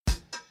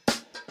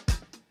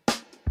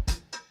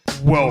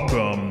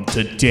Welcome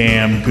to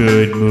Damn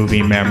Good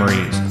Movie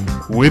Memories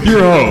with your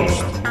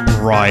host,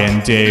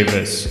 Brian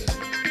Davis.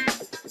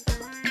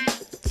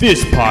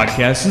 This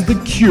podcast is the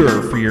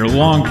cure for your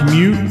long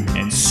commute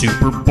and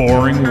super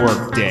boring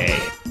workday.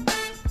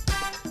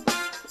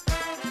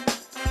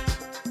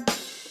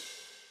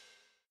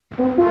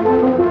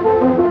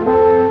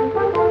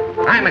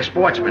 I'm a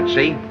sportsman,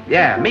 see?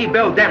 Yeah, me,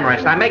 Bill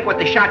Demarest. I make with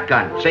the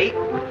shotgun, see?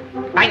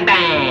 Bang,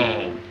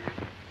 bang!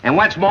 And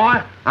what's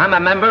more, I'm a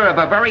member of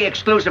a very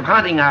exclusive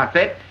hunting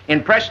outfit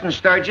in Preston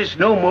Sturges'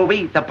 new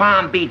movie, The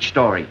Palm Beach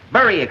Story.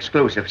 Very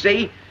exclusive,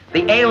 see?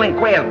 The Ale and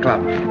Quail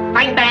Club.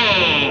 Bang,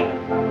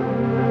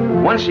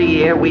 bang! Once a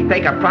year, we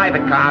take a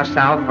private car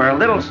south for a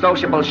little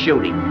sociable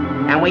shooting.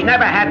 And we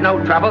never had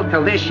no trouble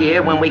till this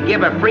year when we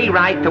give a free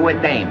ride to a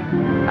dame.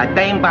 A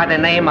dame by the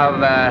name of,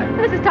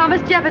 Mrs.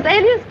 Thomas Jeffers,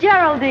 alias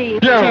Geraldine.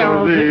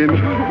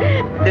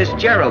 This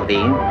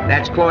Geraldine,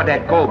 that's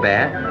Claudette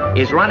Colbert,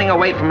 is running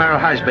away from her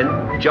husband,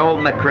 Joel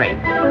McCrea.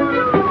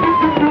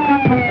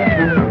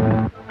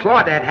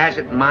 Claudette has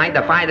it in mind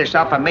to find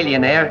herself a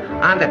millionaire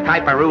on the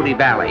type of Rudy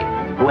Valley,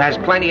 who has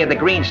plenty of the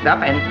green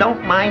stuff and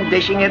don't mind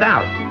dishing it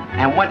out.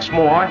 And what's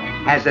more,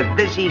 has a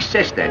dizzy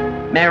sister,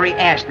 Mary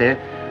Astor,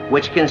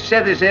 which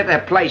considers it a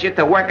pleasure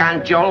to work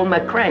on Joel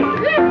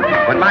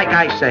McCrea. But like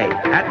I say,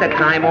 at the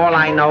time, all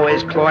I know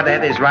is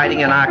Claudette is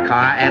riding in our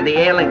car, and the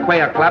Ale and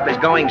Quail Club is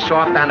going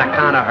soft on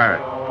account of her.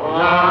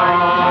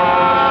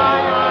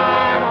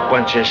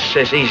 Bunch of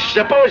sissies.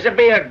 Supposed to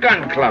be a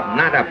gun club,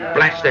 not a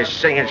blaster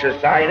singing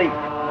society.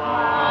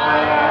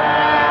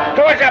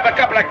 Towards up a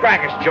couple of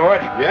crackers,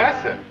 George.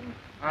 Yes, sir.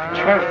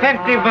 For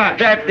 $50.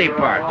 50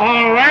 bucks.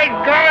 All right,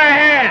 go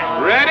ahead.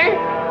 Ready?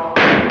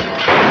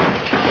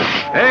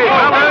 Hey,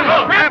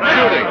 fellas, trap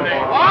shooting.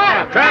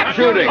 Trap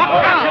shooting.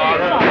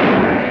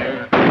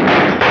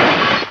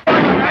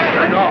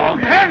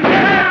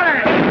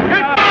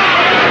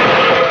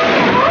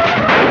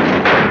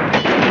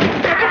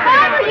 If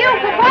I were you,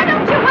 why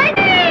don't you wait?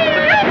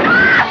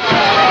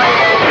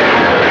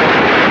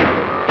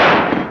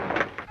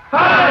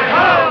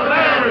 Hi-ho,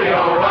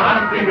 Larry-o, a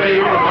hunting we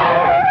will go.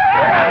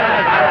 A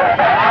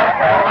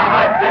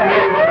hunting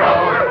we will go.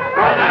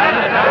 A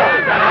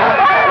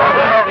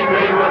hunting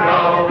we will go.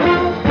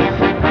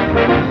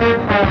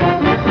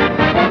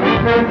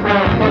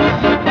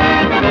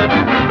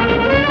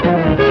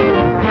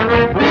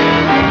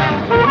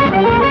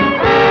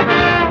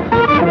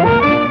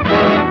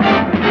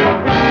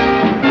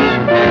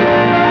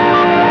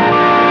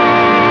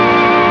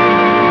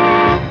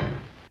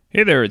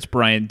 Hey there, it's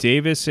Brian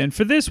Davis, and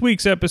for this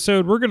week's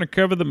episode, we're going to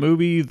cover the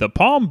movie The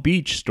Palm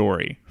Beach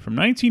Story from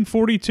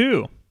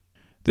 1942.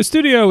 The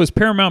studio was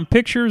Paramount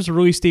Pictures. The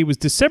release date was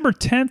December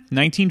 10th,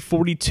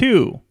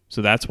 1942.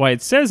 So that's why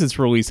it says it's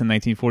released in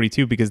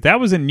 1942, because that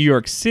was in New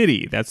York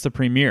City. That's the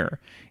premiere.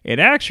 It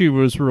actually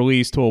was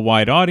released to a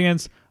wide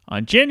audience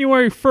on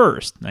January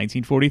 1st,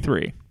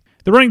 1943.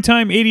 The running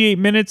time, 88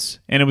 minutes,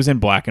 and it was in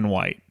black and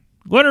white.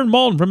 Leonard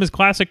Maltin from his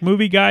Classic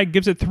Movie Guide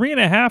gives it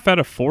 3.5 out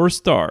of 4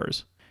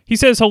 stars. He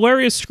says,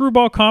 hilarious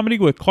screwball comedy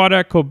with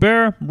Claudette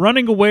Colbert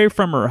running away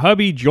from her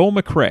hubby Joel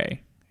McCrea.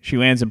 She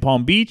lands in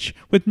Palm Beach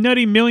with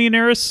nutty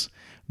millionairess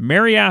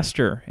Mary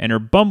Astor and her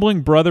bumbling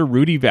brother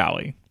Rudy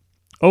Valley.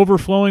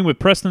 Overflowing with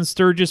Preston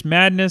Sturges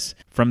madness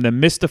from the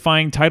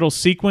mystifying title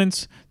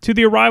sequence to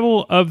the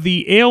arrival of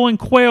the Ale and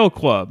Quail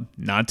Club,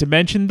 not to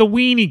mention the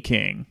Weenie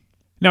King.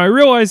 Now, I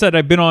realize that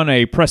I've been on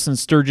a Preston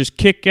Sturges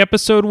kick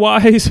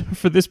episode-wise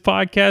for this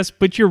podcast,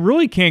 but you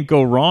really can't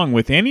go wrong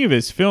with any of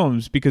his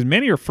films because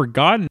many are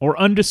forgotten or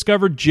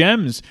undiscovered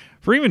gems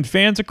for even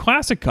fans of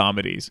classic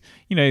comedies.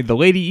 You know, The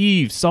Lady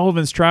Eve,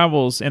 Sullivan's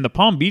Travels, and The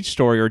Palm Beach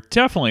Story are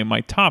definitely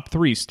my top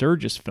 3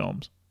 Sturges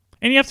films.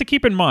 And you have to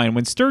keep in mind,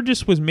 when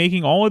Sturges was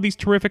making all of these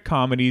terrific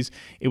comedies,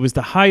 it was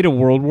the height of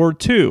World War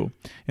II.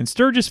 And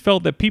Sturges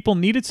felt that people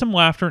needed some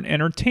laughter and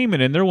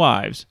entertainment in their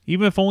lives,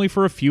 even if only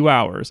for a few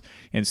hours.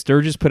 And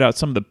Sturges put out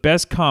some of the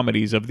best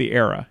comedies of the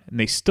era, and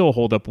they still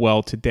hold up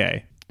well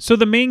today. So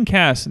the main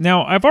cast.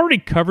 Now, I've already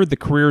covered the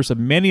careers of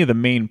many of the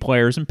main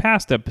players in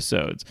past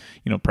episodes.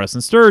 You know, Preston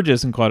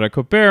Sturges and Claudette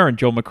Colbert and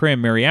Joel McCrea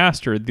and Mary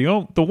Astor.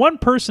 The one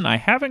person I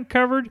haven't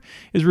covered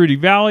is Rudy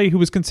Valley, who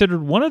was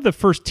considered one of the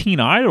first teen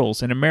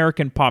idols in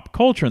American pop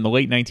culture in the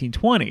late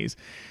 1920s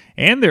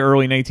and the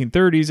early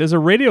 1930s as a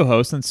radio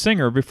host and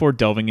singer before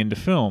delving into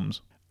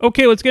films.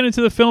 Okay, let's get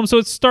into the film. So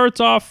it starts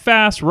off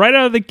fast right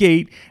out of the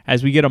gate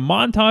as we get a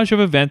montage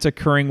of events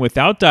occurring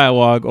without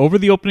dialogue over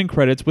the opening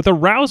credits with a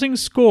rousing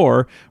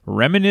score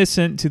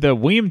reminiscent to the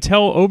William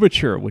Tell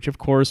Overture, which of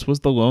course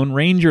was the Lone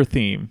Ranger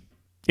theme.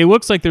 It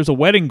looks like there's a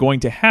wedding going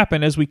to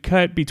happen as we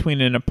cut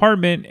between an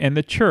apartment and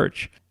the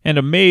church, and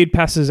a maid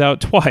passes out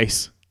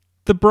twice.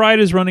 The bride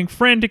is running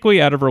frantically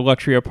out of her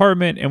luxury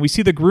apartment, and we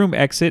see the groom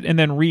exit and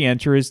then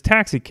re-enter his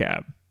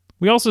taxicab.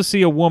 We also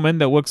see a woman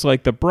that looks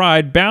like the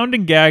bride, bound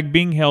and gagged,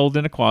 being held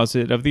in a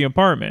closet of the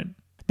apartment.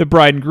 The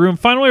bride and groom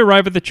finally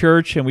arrive at the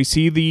church, and we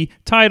see the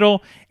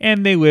title,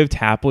 and they lived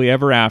happily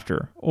ever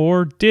after.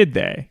 Or did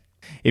they?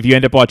 If you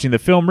end up watching the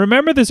film,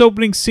 remember this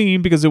opening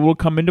scene because it will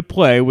come into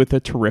play with a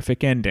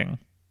terrific ending.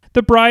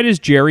 The bride is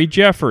Jerry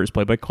Jeffers,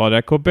 played by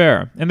Claudette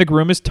Colbert, and the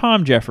groom is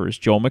Tom Jeffers,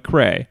 Joel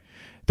McCrea.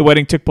 The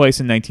wedding took place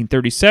in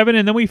 1937,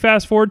 and then we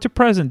fast forward to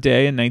present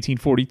day in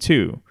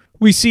 1942.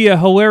 We see a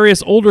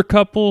hilarious older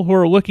couple who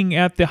are looking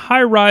at the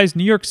high-rise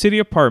New York City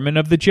apartment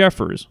of the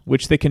Jeffers,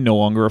 which they can no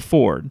longer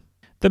afford.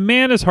 The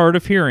man is hard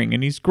of hearing,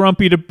 and he's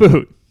grumpy to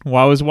boot,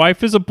 while his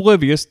wife is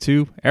oblivious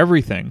to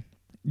everything.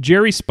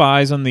 Jerry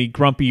spies on the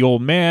grumpy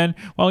old man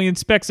while he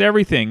inspects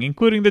everything,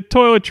 including the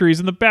toiletries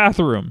in the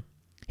bathroom.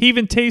 He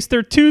even tastes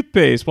their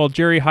toothpaste while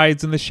Jerry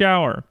hides in the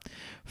shower.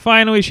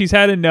 Finally, she's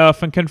had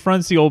enough and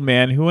confronts the old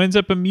man, who ends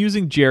up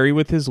amusing Jerry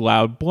with his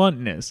loud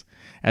bluntness.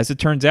 As it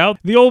turns out,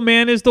 the old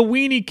man is the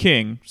Weenie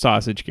King,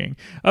 Sausage King,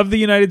 of the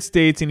United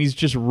States, and he's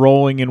just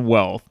rolling in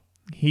wealth.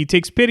 He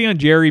takes pity on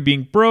Jerry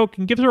being broke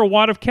and gives her a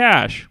wad of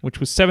cash,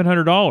 which was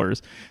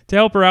 $700, to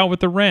help her out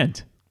with the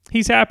rent.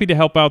 He's happy to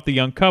help out the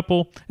young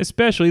couple,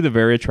 especially the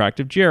very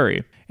attractive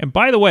Jerry. And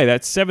by the way,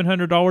 that's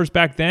 $700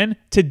 back then.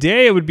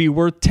 Today it would be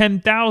worth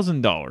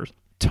 $10,000.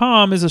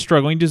 Tom is a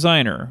struggling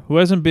designer who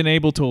hasn't been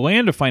able to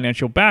land a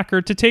financial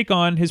backer to take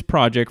on his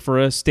project for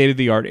a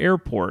state-of-the-art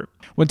airport.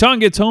 When Tom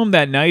gets home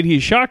that night,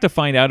 he's shocked to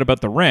find out about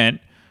the rent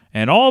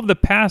and all of the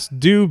past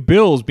due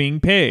bills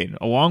being paid,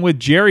 along with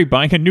Jerry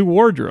buying a new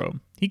wardrobe.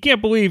 He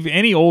can't believe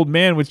any old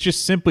man would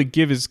just simply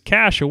give his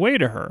cash away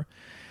to her.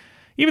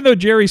 Even though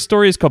Jerry's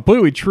story is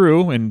completely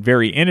true and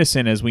very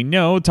innocent as we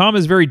know, Tom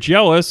is very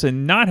jealous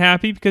and not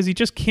happy because he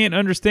just can't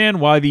understand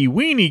why the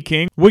Weenie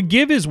King would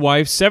give his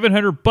wife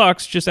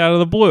 $700 just out of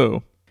the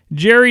blue.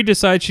 Jerry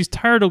decides she's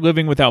tired of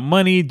living without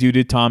money due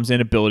to Tom's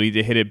inability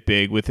to hit it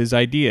big with his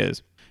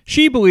ideas.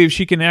 She believes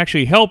she can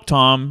actually help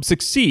Tom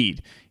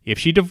succeed if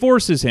she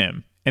divorces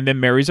him and then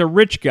marries a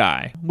rich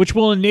guy, which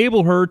will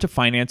enable her to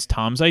finance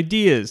Tom's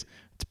ideas.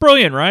 It's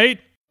brilliant,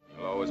 right?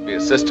 You'll always be a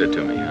sister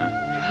to me, huh?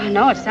 I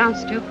know it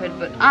sounds stupid,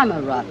 but I'm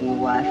a rotten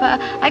wife.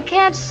 I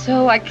can't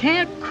sew, I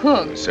can't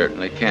cook. You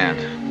certainly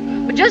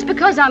can't. But just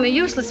because I'm a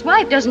useless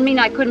wife doesn't mean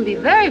I couldn't be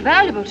very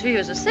valuable to you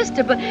as a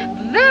sister, but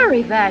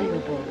very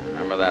valuable.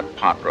 Remember that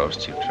pot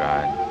roast you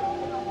tried?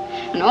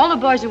 And all the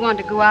boys who want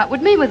to go out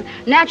with me would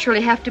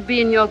naturally have to be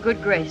in your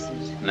good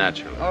graces.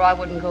 Naturally. Or I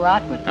wouldn't go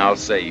out with them. I'll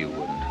say you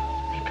wouldn't.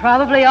 They'd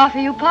probably offer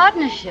you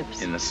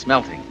partnerships. In the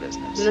smelting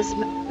business.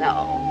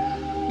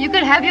 No. You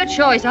could have your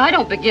choice. I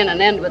don't begin and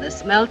end with a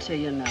smelter,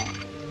 you know.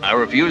 I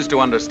refuse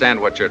to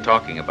understand what you're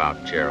talking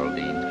about,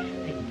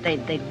 Geraldine.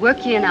 They'd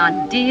work you in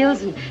on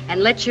deals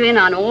and let you in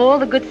on all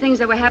the good things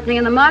that were happening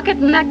in the market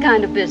and that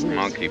kind of business.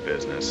 Monkey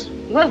business.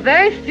 Well,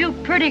 very few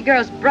pretty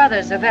girls'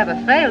 brothers have ever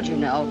failed, you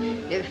know,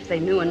 if they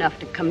knew enough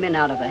to come in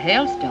out of a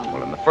hailstorm.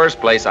 Well, in the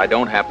first place, I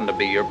don't happen to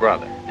be your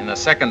brother. In the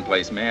second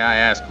place, may I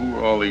ask, who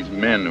are all these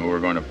men who are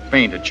going to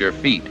faint at your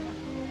feet?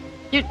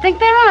 You think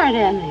there aren't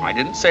any? I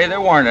didn't say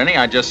there weren't any.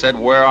 I just said,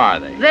 where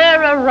are they?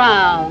 They're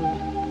around.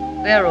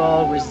 They're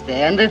always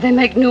there, and they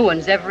make new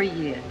ones every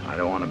year. I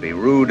don't want to be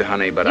rude,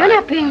 honey, but You're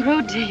not being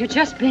rude, dear. You're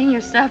just being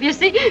yourself. You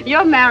see,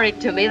 you're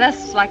married to me.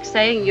 That's like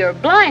saying you're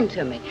blind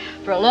to me.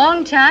 For a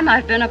long time,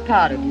 I've been a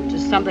part of you,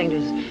 just something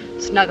to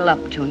snuggle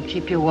up to and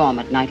keep you warm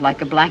at night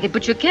like a blanket.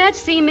 But you can't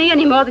see me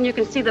any more than you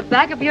can see the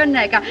back of your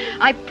neck.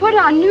 I put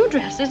on new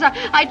dresses.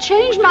 I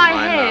changed my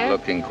hair. I'm not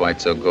looking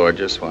quite so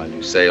gorgeous while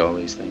you say all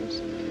these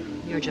things.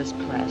 You're just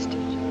plastic.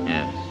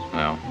 Yes,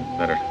 well,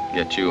 better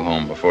get you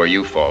home before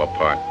you fall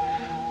apart.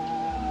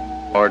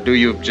 Or do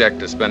you object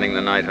to spending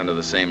the night under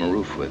the same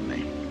roof with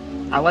me?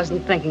 I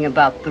wasn't thinking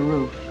about the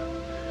roof.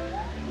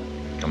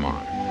 Come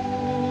on.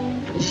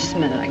 Just a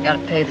minute, I gotta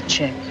pay the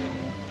check.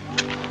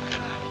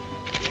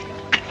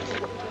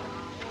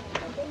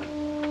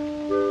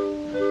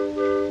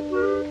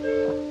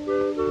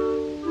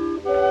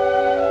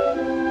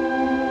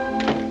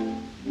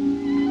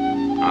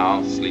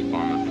 I'll sleep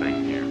on the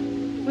thing here.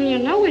 Well, you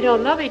know we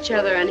don't love each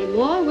other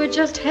anymore. We're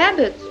just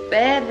habits,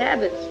 bad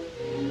habits.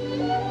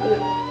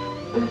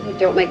 They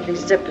don't make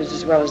these zippers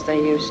as well as they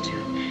used to.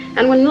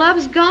 And when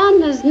love's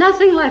gone, there's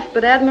nothing left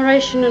but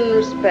admiration and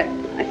respect.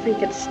 I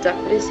think it's stuck,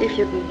 but you see if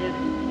you can get it.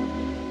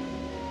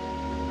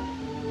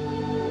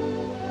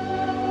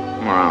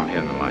 Come around here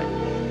in the light.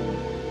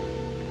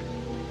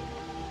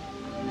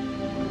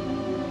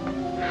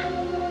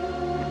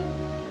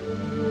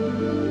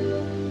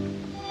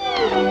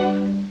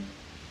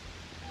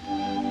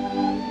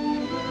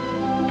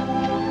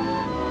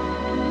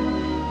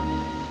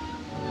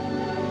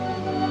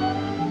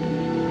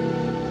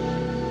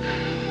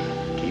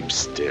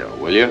 Still,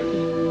 will you?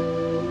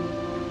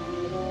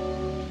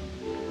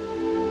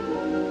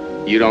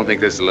 You don't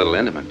think this is a little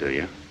intimate, do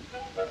you?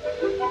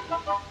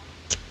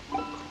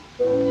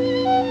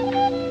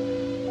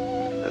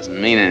 Doesn't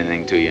mean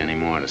anything to you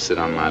anymore to sit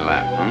on my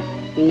lap, huh?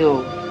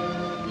 No.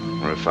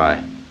 Or if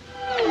I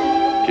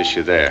kiss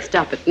you there?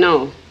 Stop it,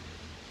 no.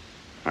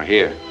 Or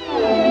here?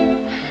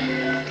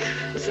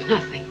 It's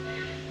nothing.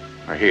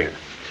 Or here?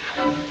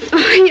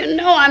 Oh, you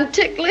know I'm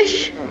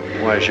ticklish.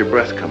 Why is your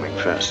breath coming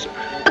faster?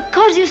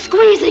 Because you're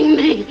squeezing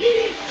me.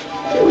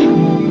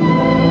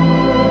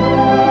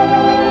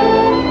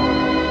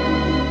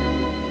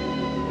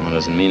 Well, it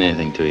doesn't mean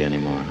anything to you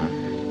anymore,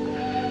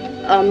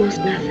 huh? Almost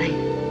nothing.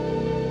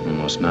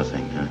 Almost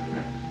nothing, huh?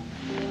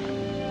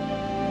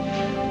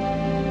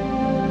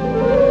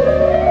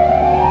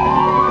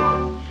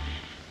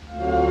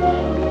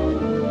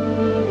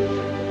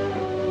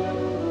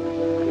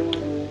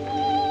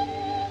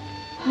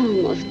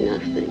 Almost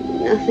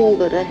nothing. Nothing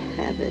but a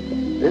habit.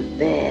 A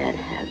bad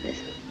habit.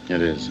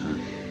 It is, huh?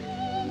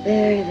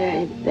 Very,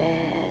 very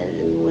bad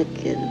and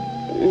wicked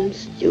and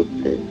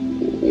stupid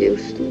and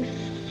useless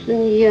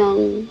and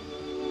young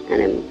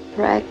and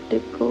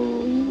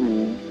impractical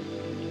and...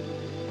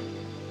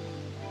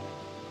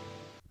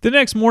 The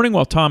next morning,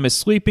 while Tom is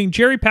sleeping,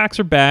 Jerry packs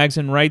her bags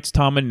and writes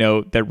Tom a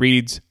note that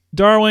reads,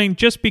 "Darling,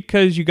 just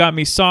because you got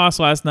me sauce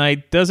last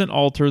night doesn't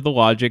alter the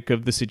logic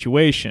of the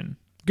situation.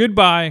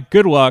 Goodbye,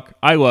 good luck,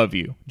 I love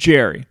you,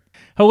 Jerry."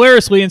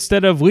 Hilariously,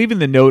 instead of leaving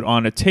the note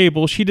on a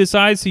table, she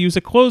decides to use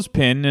a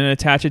clothespin and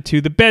attach it to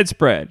the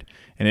bedspread,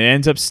 and it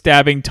ends up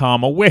stabbing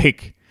Tom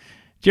awake.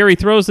 Jerry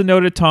throws the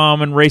note at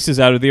Tom and races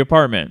out of the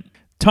apartment.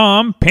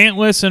 Tom,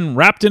 pantless and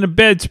wrapped in a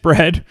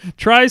bedspread,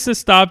 tries to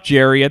stop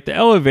Jerry at the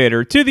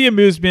elevator to the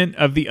amusement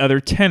of the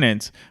other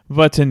tenants,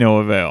 but to no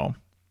avail.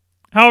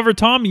 However,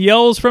 Tom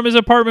yells from his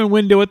apartment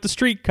window at the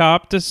street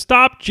cop to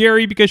stop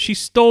Jerry because she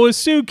stole his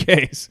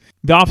suitcase.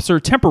 The officer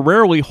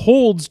temporarily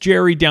holds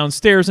Jerry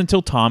downstairs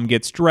until Tom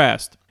gets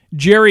dressed.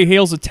 Jerry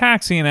hails a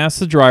taxi and asks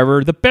the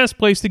driver the best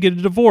place to get a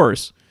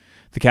divorce.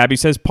 The cabbie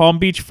says Palm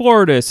Beach,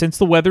 Florida, since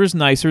the weather is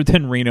nicer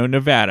than Reno,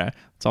 Nevada.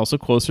 It's also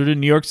closer to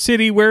New York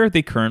City, where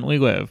they currently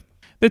live.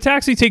 The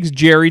taxi takes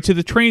Jerry to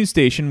the train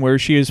station, where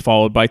she is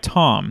followed by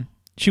Tom.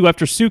 She left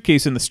her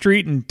suitcase in the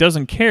street and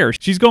doesn't care.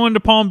 She's going to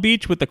Palm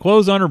Beach with the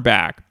clothes on her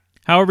back.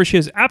 However, she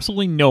has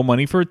absolutely no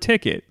money for a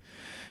ticket.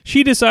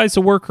 She decides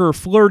to work her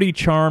flirty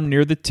charm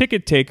near the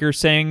ticket taker,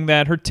 saying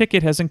that her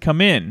ticket hasn't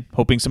come in,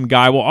 hoping some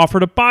guy will offer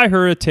to buy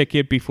her a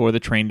ticket before the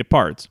train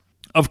departs.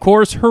 Of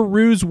course, her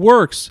ruse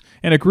works,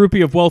 and a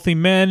groupie of wealthy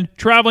men,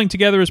 traveling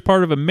together as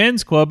part of a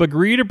men's club,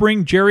 agree to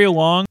bring Jerry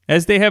along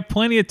as they have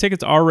plenty of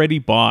tickets already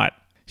bought.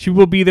 She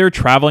will be their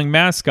traveling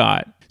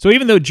mascot. So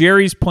even though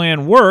Jerry's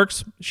plan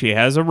works, she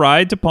has a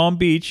ride to Palm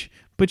Beach,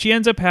 but she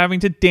ends up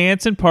having to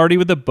dance and party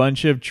with a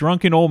bunch of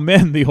drunken old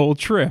men the whole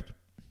trip.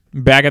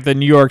 Back at the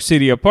New York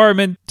City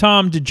apartment,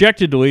 Tom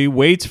dejectedly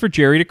waits for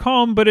Jerry to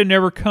come, but it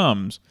never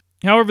comes.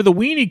 However, the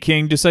Weenie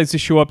King decides to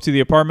show up to the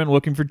apartment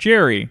looking for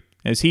Jerry,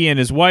 as he and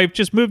his wife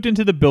just moved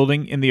into the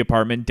building in the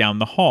apartment down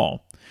the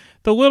hall.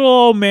 The little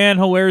old man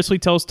hilariously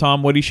tells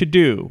Tom what he should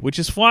do, which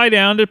is fly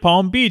down to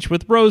Palm Beach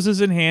with roses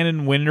in hand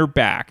and win her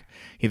back.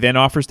 He then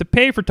offers to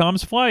pay for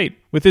Tom's flight,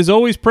 with his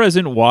always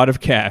present wad of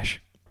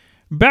cash.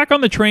 Back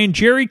on the train,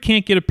 Jerry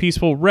can't get a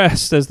peaceful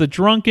rest as the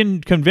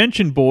drunken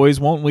convention boys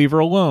won't leave her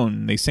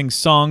alone. They sing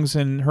songs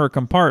in her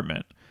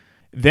compartment.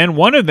 Then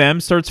one of them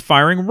starts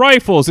firing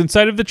rifles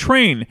inside of the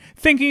train,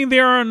 thinking they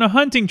are on a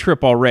hunting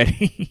trip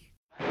already.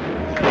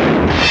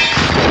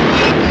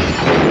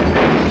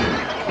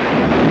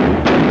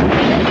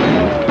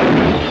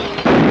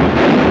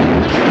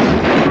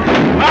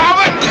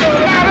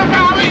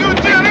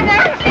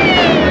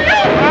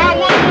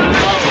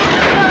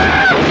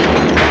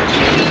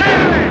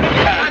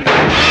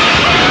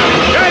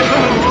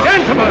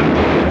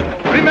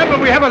 Remember,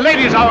 we have a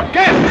lady as our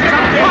guest.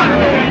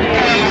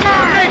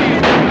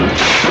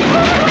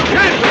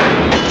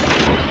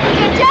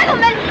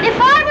 Gentlemen, if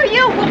I were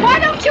you, well, why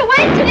don't you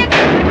wait till you...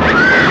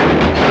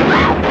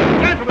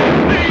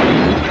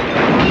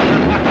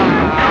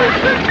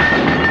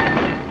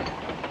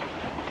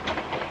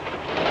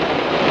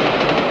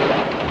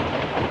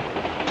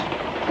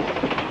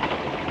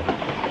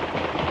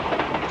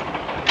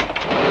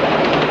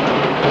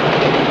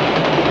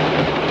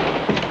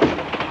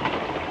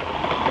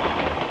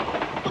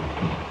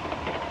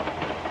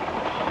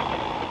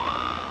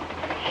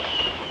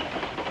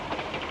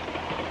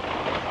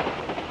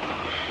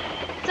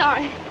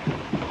 Sorry.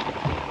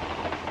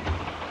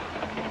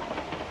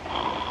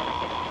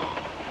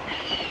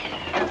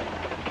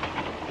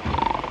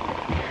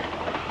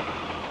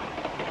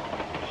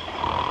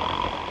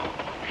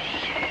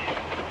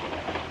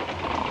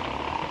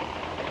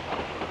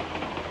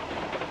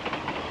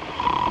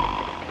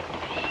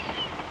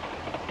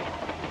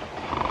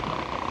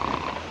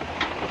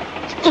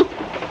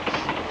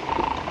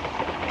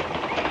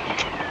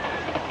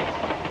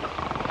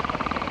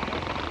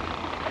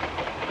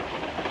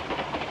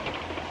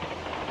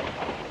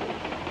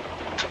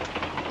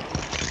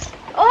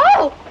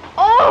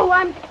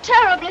 I'm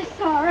terribly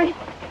sorry.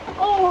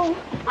 Oh,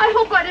 I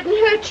hope I didn't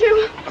hurt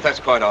you. That's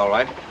quite all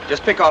right.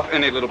 Just pick off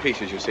any little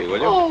pieces you see, will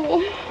you?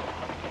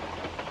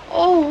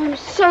 Oh, I'm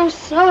so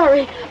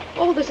sorry.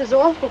 Oh, this is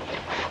awful.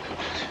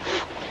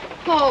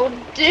 Oh,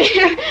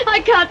 dear.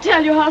 I can't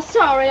tell you how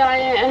sorry I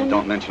am.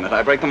 Don't mention it.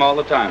 I break them all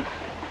the time.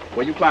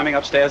 Were you climbing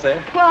upstairs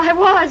there? Well, I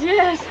was,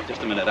 yes.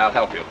 Just a minute. I'll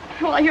help you.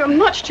 Well, you're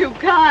much too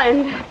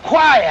kind.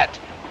 Quiet!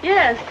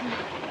 Yes.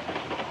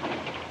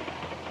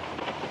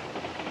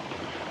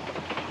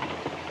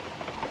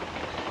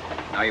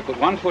 Now, you put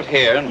 1 foot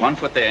here and 1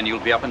 foot there, and you'll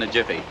be up in a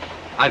jiffy.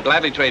 I'd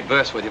gladly trade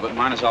berths with you, but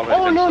mine has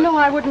already been... Oh, no,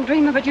 I wouldn't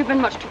dream of it. You've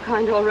been much too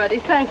kind already.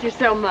 Thank you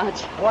so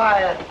much.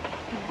 Quiet.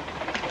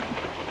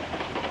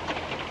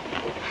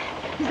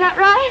 Is that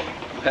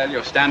right? Well,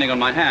 you're standing on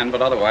my hand,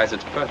 but otherwise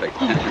it's perfect.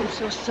 Oh, I'm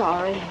so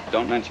sorry.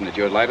 Don't mention it.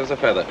 You're light as a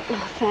feather.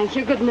 Oh, thank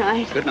you. Good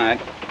night. Good night.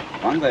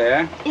 One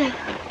there. Yeah.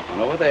 One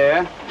over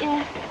there.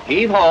 Yeah.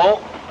 Heave ho.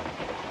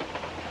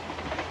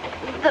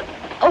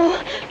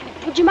 Oh,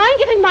 would you mind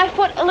giving my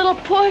foot a little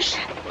push?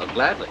 Well,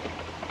 gladly.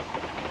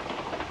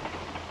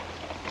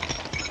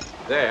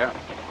 There.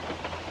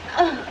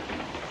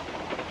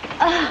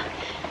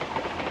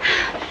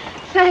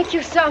 Thank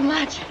you so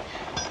much.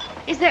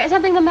 Is there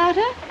something the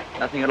matter?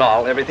 Nothing at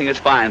all. Everything is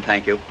fine,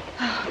 thank you.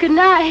 Oh, good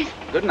night.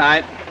 Good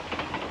night.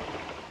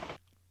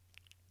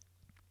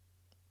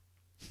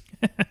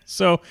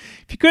 So,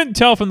 if you couldn't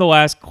tell from the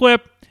last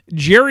clip,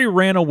 Jerry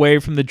ran away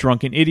from the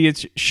drunken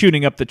idiots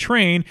shooting up the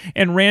train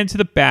and ran to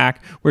the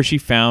back where she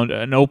found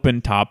an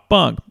open top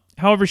bunk.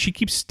 However, she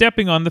keeps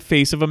stepping on the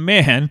face of a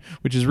man,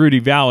 which is Rudy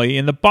Valley,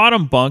 in the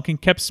bottom bunk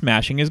and kept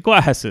smashing his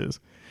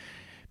glasses.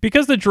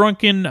 Because the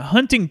drunken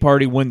hunting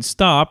party wouldn't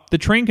stop, the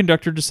train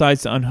conductor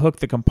decides to unhook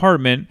the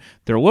compartment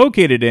they're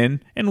located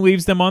in and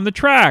leaves them on the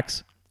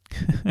tracks.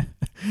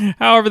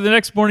 However, the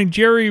next morning,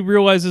 Jerry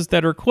realizes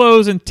that her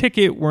clothes and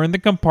ticket were in the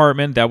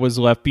compartment that was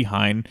left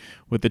behind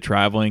with the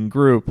traveling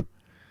group.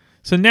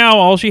 So now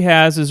all she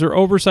has is her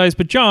oversized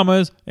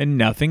pajamas and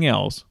nothing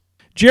else.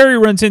 Jerry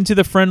runs into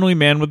the friendly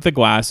man with the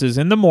glasses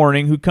in the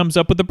morning who comes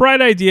up with the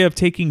bright idea of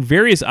taking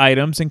various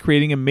items and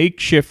creating a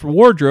makeshift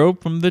wardrobe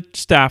from the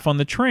staff on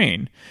the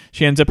train.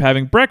 She ends up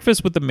having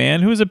breakfast with the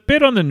man who is a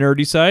bit on the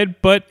nerdy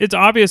side, but it's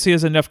obvious he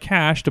has enough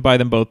cash to buy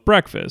them both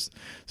breakfast.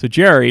 So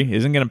Jerry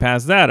isn't going to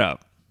pass that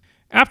up.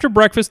 After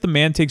breakfast, the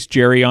man takes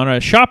Jerry on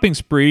a shopping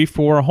spree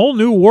for a whole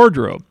new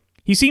wardrobe.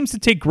 He seems to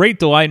take great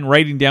delight in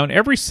writing down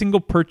every single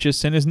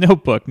purchase in his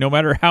notebook, no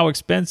matter how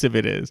expensive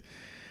it is.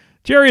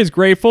 Jerry is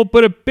grateful,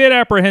 but a bit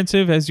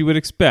apprehensive, as you would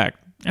expect.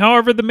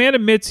 However, the man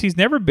admits he's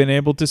never been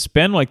able to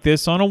spend like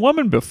this on a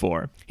woman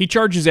before. He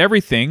charges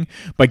everything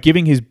by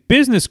giving his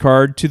business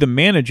card to the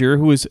manager,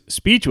 who is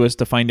speechless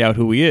to find out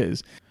who he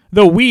is.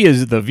 Though we,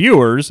 as the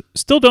viewers,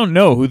 still don't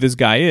know who this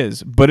guy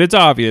is, but it's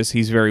obvious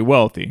he's very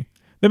wealthy.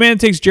 The man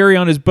takes Jerry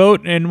on his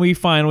boat, and we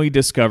finally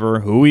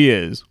discover who he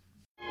is.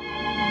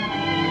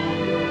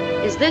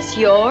 Is this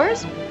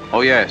yours?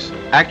 Oh, yes.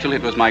 Actually,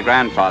 it was my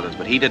grandfather's,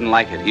 but he didn't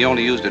like it. He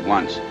only used it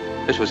once.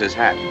 This was his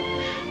hat.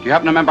 Do you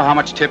happen to remember how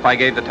much tip I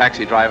gave the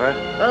taxi driver?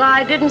 Well,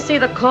 I didn't see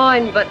the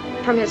coin, but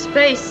from his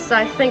face,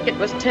 I think it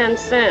was 10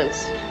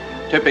 cents.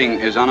 Tipping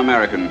is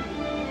un-American.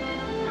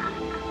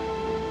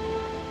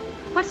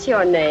 What's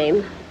your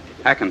name?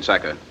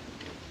 Hackensacker.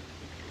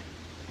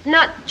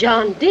 Not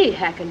John D.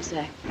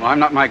 Hackensack. Well, I'm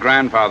not my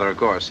grandfather, of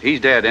course. He's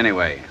dead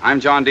anyway. I'm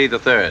John D.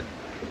 III.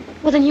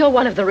 Well, then you're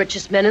one of the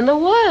richest men in the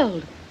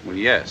world. Well,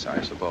 yes,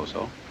 I suppose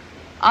so.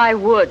 I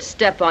would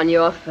step on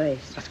your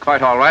face. That's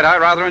quite all right. I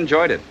rather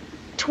enjoyed it.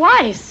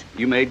 Twice.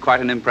 You made quite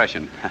an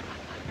impression.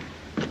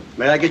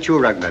 May I get you a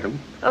rug, madam?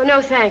 Oh,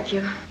 no, thank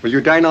you. Will you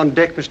dine on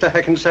deck, Mr.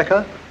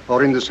 Hackensacker,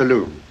 or in the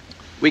saloon?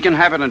 We can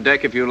have it on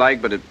deck if you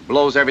like, but it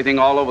blows everything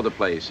all over the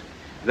place.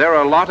 There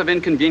are a lot of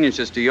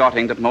inconveniences to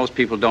yachting that most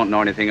people don't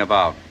know anything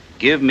about.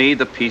 Give me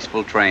the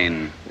peaceful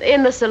train.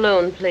 In the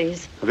saloon,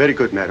 please. Very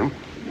good, madam.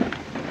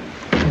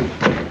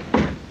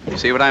 You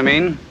see what I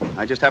mean?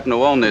 I just happen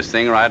to own this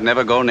thing, or I'd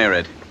never go near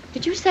it.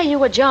 Did you say you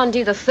were John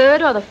D. the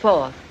Third or the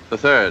Fourth? The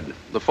third.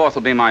 The fourth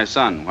will be my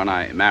son when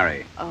I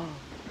marry. Oh.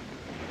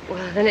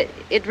 Well, then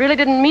it really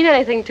didn't mean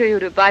anything to you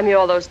to buy me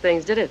all those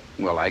things, did it?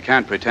 Well, I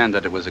can't pretend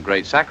that it was a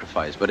great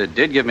sacrifice, but it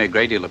did give me a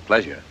great deal of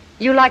pleasure.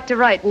 You like to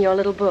write in your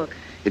little book.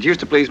 It used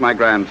to please my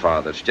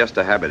grandfather. It's just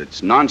a habit.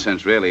 It's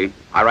nonsense, really.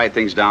 I write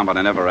things down, but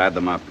I never add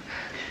them up.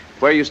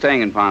 Where are you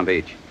staying in Palm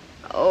Beach?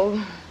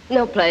 Oh,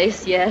 no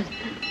place yet.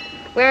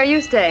 Where are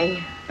you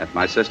staying? At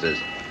my sister's.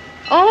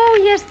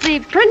 Oh, yes, the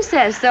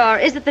princess, or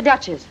is it the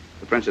Duchess?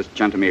 The Princess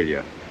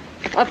Gentimilia.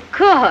 Of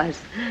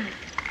course.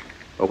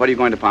 Well, what are you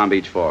going to Palm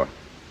Beach for?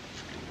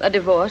 A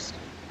divorce.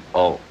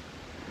 Oh.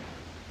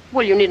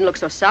 Well, you needn't look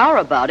so sour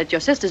about it. Your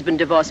sister's been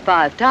divorced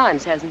 5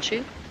 times, hasn't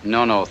she?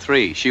 No,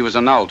 3. She was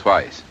annulled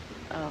twice.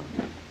 Oh.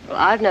 Well,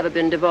 I've never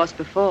been divorced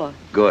before.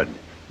 Good.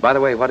 By the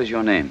way, what is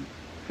your name?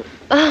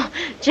 Oh,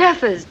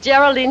 Jeffers.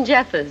 Geraldine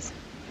Jeffers.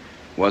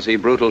 Was he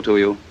brutal to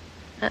you?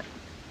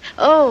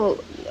 Oh,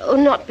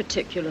 not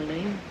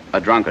particularly. A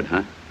drunkard,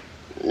 huh?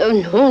 No,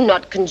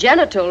 not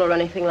congenital or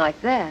anything like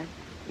that.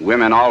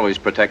 Women always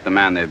protect the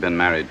man they've been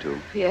married to.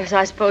 Yes,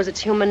 I suppose it's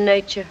human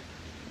nature.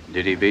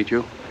 Did he beat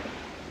you?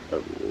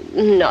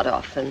 Not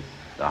often.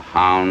 The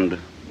hound.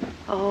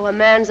 Oh, a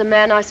man's a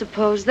man, I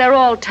suppose. They're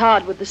all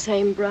tarred with the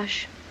same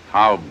brush.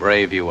 How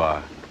brave you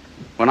are.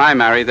 When I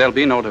marry, there'll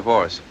be no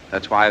divorce.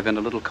 That's why I've been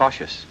a little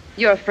cautious.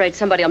 You're afraid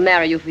somebody will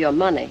marry you for your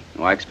money.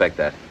 Oh, I expect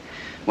that.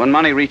 When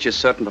money reaches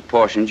certain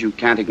proportions, you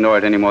can't ignore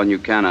it any more than you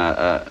can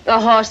a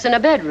horse in a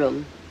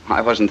bedroom. I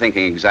wasn't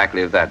thinking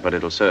exactly of that, but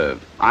it'll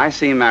serve. I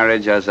see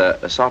marriage as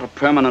a sort of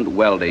permanent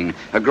welding,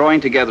 a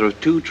growing together of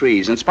 2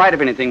 trees. In spite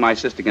of anything my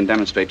sister can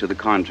demonstrate to the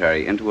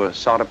contrary, into a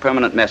sort of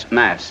permanent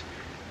mass,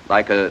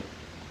 like a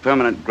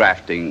permanent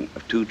grafting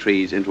of 2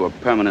 trees into a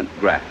permanent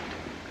graft.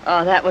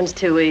 Oh, that one's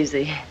too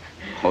easy.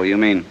 Oh, you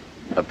mean?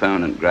 A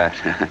permanent grat.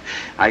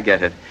 I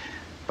get it.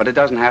 But it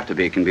doesn't have to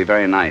be. It can be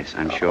very nice,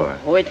 I'm sure.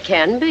 Oh, it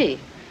can be.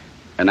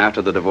 And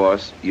after the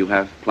divorce, you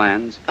have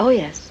plans? Oh,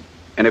 yes.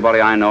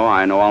 Anybody I know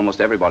almost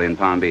everybody in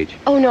Palm Beach.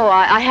 Oh, no,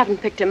 I haven't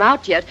picked him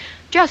out yet.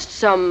 Just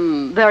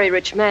some very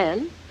rich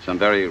man. Some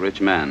very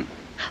rich man.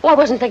 Oh, I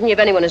wasn't thinking of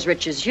anyone as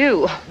rich as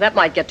you. That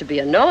might get to be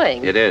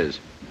annoying. It is.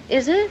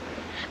 Is it?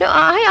 No,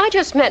 I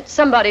just meant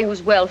somebody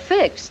who's well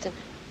fixed.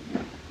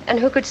 And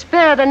who could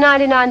spare the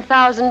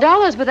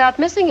 $99,000 without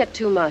missing it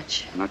too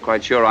much. I'm not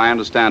quite sure I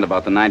understand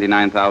about the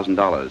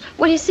 $99,000.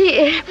 Well, you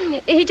see,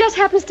 he just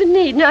happens to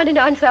need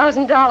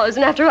 $99,000.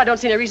 And after all, I don't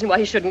see any reason why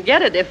he shouldn't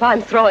get it if I'm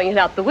throwing it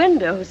out the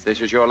windows. This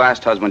is your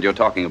last husband you're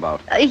talking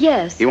about?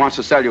 Yes. He wants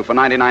to sell you for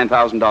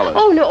 $99,000.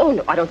 Oh,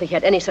 no. I don't think he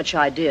had any such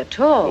idea at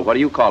all. Well, what do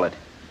you call it?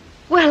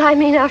 Well, I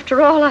mean,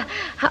 after all,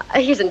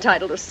 he's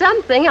entitled to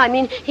something. I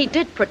mean, he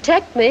did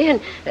protect me and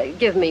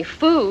give me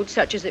food,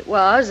 such as it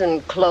was,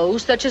 and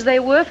clothes, such as they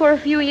were, for a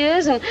few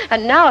years. And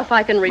now, if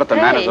I can repay... But the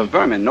matter's a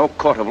vermin, no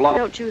court of law.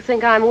 Don't you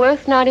think I'm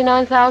worth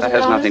 $99,000? That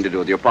has nothing to do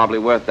with it. You're probably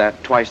worth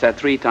that, twice that,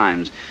 3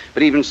 times.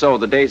 But even so,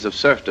 the days of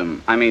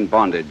serfdom,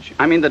 bondage,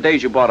 the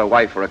days you bought a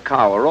wife or a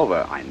cow are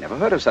over. I never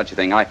heard of such a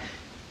thing.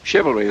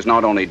 Chivalry is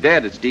not only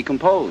dead, it's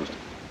decomposed.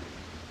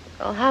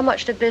 Well, how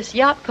much did this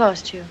yacht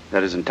cost you?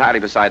 That is entirely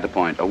beside the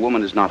point. A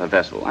woman is not a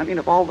vessel.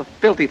 Of all the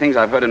filthy things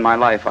I've heard in my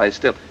life,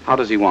 How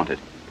does he want it?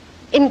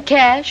 In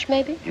cash,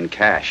 maybe? In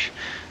cash.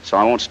 So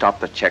I won't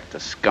stop the check,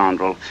 the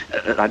scoundrel.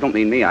 I don't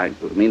mean me. I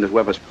mean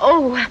whoever's...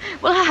 Oh,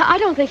 well, I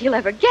don't think he'll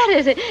ever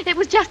get it. It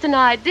was just an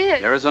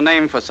idea. There is a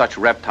name for such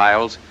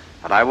reptiles,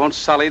 but I won't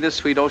sully this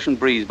sweet ocean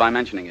breeze by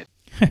mentioning it.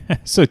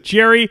 So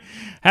Jerry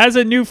has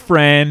a new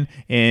friend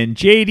in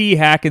J.D.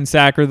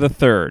 Hackensacker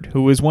III,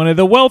 who is one of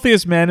the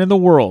wealthiest men in the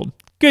world.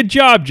 Good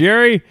job,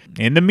 Jerry.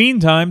 In the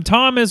meantime,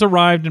 Tom has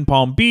arrived in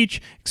Palm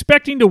Beach,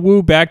 expecting to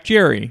woo back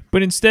Jerry,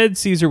 but instead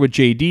sees her with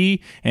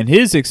J.D. and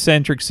his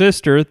eccentric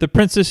sister, the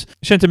Princess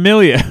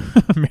Chantamelia,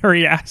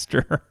 Mary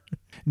Astor.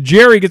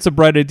 Jerry gets a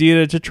bright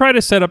idea to try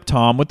to set up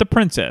Tom with the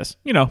princess,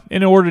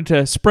 in order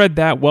to spread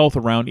that wealth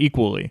around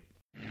equally.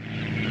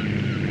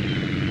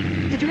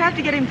 Did you have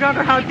to get him drunk,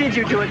 or how did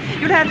you do it?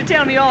 You'll have to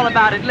tell me all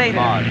about it later.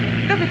 Marge.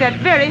 Look at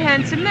that very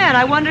handsome man.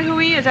 I wonder who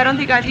he is. I don't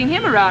think I've seen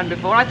him around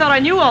before. I thought I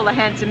knew all the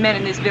handsome men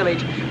in this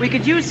village. We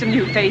could use some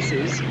new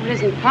faces. It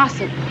isn't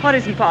possible. What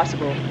isn't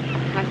possible?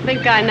 I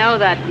think I know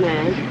that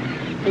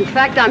man. In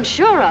fact, I'm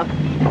sure of.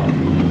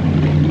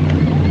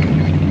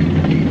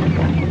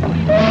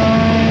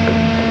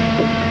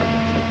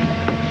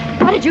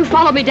 What did you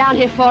follow me down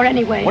here for,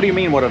 anyway? What do you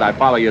mean, what did I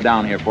follow you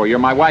down here for? You're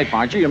my wife,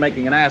 aren't you? You're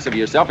making an ass of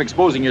yourself,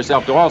 exposing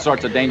yourself to all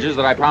sorts of dangers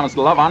that I promised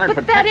to love, honor, and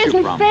but protect you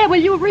from. But that isn't fair. Well,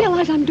 you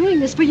realize I'm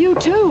doing this for you,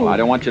 too. Well, I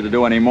don't want you to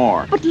do any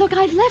more. But look,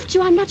 I've left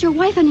you. I'm not your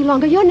wife any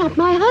longer. You're not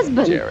my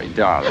husband. Jerry,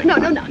 darling. No.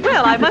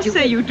 Well, I must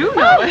say you do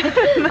know.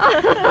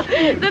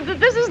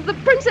 This is the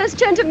Princess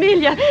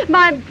Chantamelia,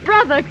 my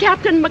brother,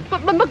 Captain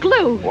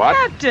McGlue. What?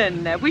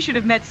 Captain, we should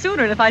have met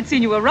sooner, and if I'd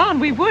seen you around,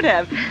 we would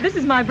have. This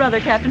is my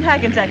brother, Captain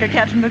Hackensacker,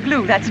 Captain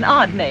McGlue. That's an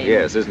odd name.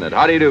 Yes, isn't it?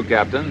 How do you do,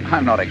 Captain?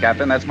 I'm not a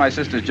captain. That's my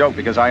sister's joke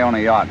because I own a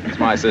yacht. It's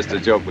my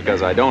sister's joke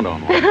because I don't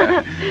own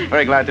one.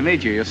 Very glad to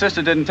meet you. Your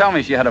sister didn't tell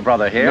me she had a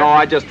brother here. No,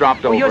 I just dropped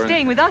over. Well, you're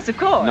staying with us, of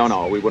course.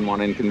 No, we wouldn't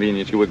want to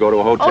inconvenience you. We'd go to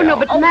a hotel. Oh, no,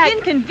 but Mac...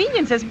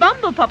 inconvenience as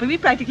Bumble Puppy. We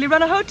practically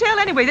run a hotel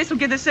anyway. This will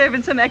give the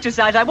servants some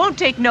exercise. I won't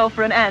take no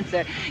for an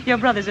answer. Your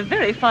brother's a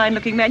very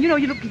fine-looking man. You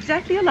look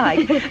exactly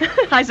alike.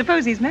 I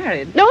suppose he's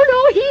married. No,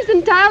 he's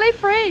entirely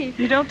free.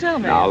 You don't tell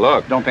me. Now,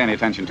 look. Don't pay any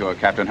attention to her,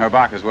 Captain. Her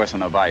bark is worse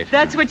than a bite.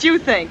 That's what you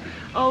think.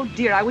 Oh,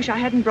 dear, I wish I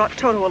hadn't brought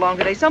Toto along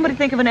today. Somebody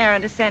think of an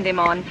errand to send him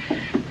on.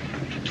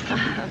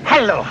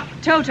 Hello.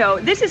 Toto,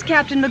 this is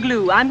Captain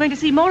McGlue. I'm going to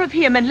see more of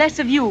him and less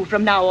of you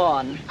from now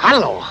on.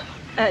 Hello.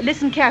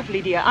 Listen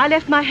carefully, dear. I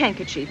left my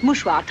handkerchief,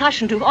 mouchoir,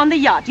 Taschentuch, on the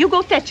yacht. You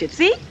go fetch it,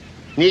 see?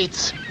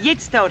 Neats.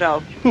 Yitz,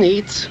 Toto.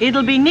 Neats.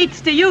 It'll be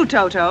neats to you,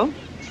 Toto.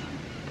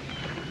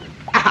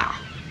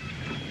 Ah.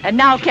 And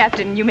now,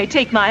 Captain, you may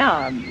take my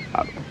arm.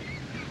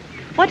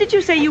 What did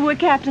you say you were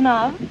captain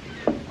of?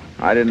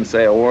 I didn't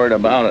say a word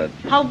about it.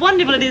 How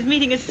wonderful it is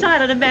meeting a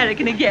silent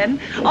American again.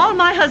 All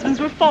my husbands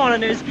were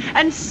foreigners,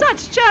 and such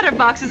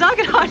chatterboxes, I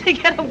could hardly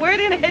get a word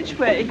in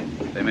edgeways.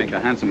 They make a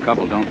handsome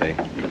couple, don't they?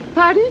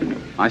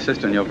 Pardon? My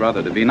sister and your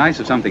brother. It'd be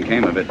nice if something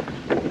came of it.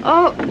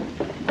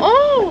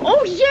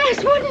 Oh,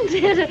 yes, wouldn't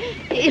it?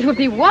 It would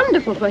be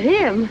wonderful for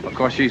him. Of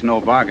course, she's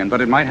no bargain,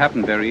 but it might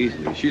happen very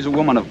easily. She's a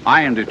woman of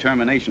iron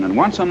determination, and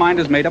once her mind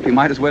is made up, you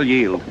might as well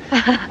yield.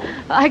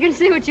 I can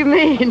see what you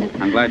mean.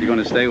 I'm glad you're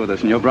going to stay with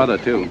us, and your brother,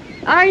 too.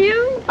 Are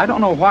you? I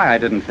don't know why I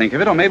didn't think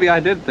of it, or maybe I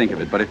did think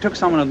of it, but it took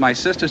someone with my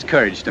sister's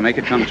courage to make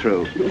it come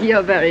true.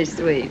 You're very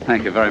sweet.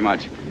 Thank you very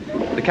much.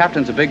 The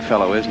captain's a big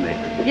fellow, isn't he?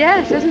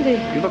 Yes, isn't he?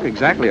 You look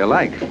exactly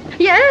alike.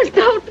 Yes,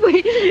 don't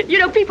we?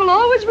 People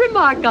always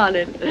remark on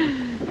it.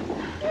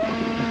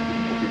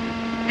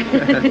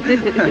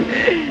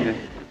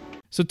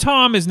 So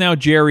Tom is now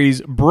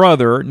Jerry's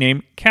brother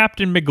named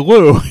Captain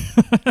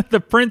McGlue. The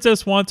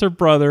princess wants her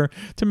brother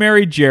to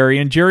marry Jerry,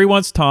 and Jerry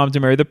wants Tom to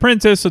marry the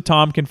princess so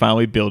Tom can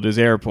finally build his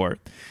airport.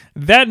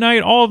 That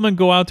night, all of them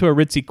go out to a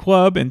ritzy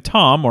club, and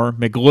Tom, or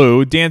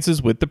McGlue,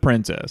 dances with the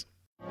princess.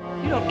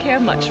 You don't care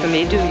much for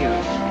me, do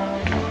you?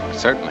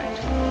 Certainly.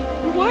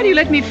 Why do you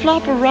let me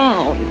flop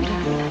around?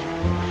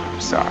 I'm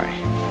sorry.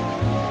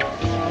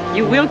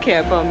 You will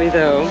care for me,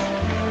 though.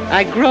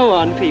 I grow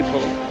on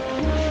people.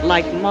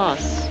 Like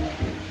moss.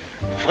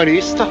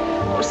 Frisst.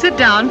 Oh, sit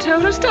down,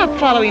 Toto. Stop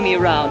following me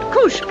around.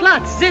 Kusch,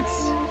 Platz, Sitz.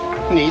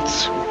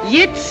 Niets.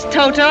 Jitz,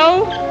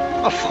 Toto.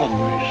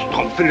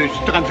 From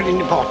Strömpel in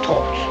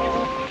Vartrots.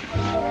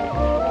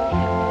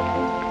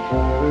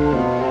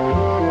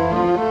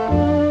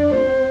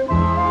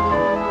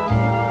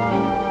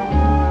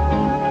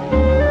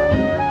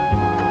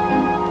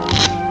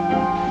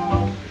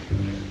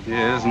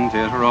 Isn't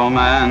it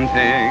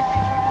romantic?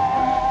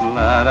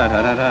 La da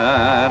da da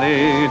da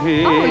dee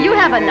dee. Oh, you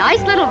have a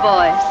nice little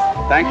voice.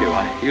 Thank you.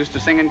 I used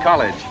to sing in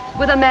college.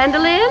 With a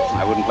mandolin?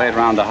 I wouldn't play it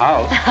around the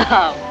house.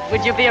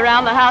 Would you be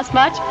around the house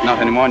much? Not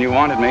any more than you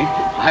wanted me.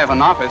 I have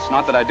an office,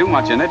 not that I do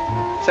much in it.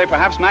 Say,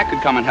 perhaps Mac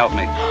could come and help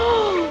me.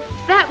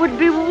 That would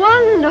be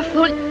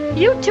wonderful.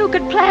 You two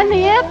could plan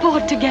the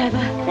airport together.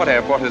 What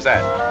airport is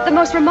that? The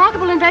most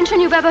remarkable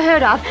invention you've ever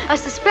heard of. A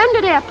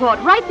suspended airport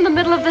right in the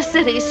middle of the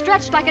city,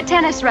 stretched like a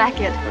tennis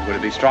racket. But would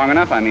it be strong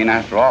enough? I mean,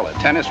 after all, a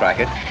tennis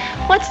racket.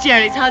 What's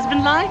Jerry's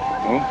husband like?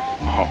 Oh,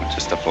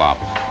 just a flop.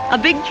 A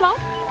big flop?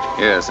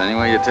 Yes, any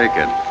way you take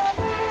it.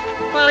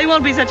 Well, he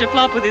won't be such a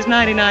flop with his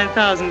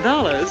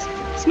 $99,000.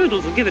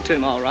 Snoodles will give it to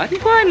him all right.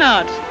 Why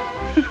not?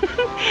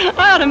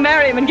 I ought to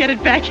marry him and get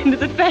it back into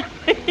the family.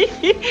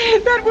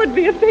 That would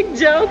be a big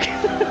joke.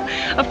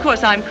 Of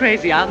course, I'm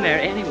crazy. I'll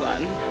marry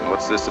anyone.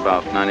 What's this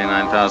about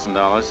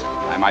 $99,000?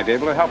 I might be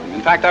able to help him.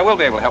 In fact, I will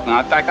be able to help him.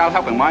 In fact, I'll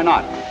help him. Why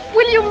not?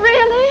 Will you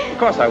really? Of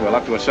course I will,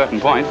 up to a certain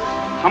point.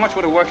 How much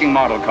would a working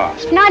model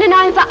cost?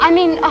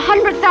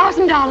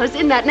 $100,000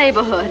 in that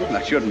neighborhood.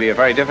 That shouldn't be a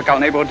very difficult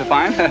neighborhood to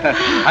find.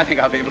 I think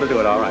I'll be able to do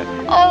it all right.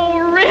 Oh,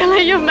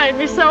 really? You've made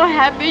me so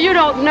happy. You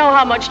don't know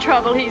how much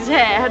trouble he's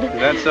had.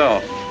 That's so.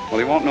 Well,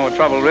 he won't know what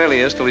trouble really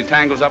is till he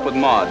tangles up with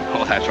Maud.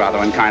 Oh, that's rather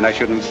unkind. I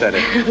shouldn't have said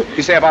it.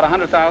 You say about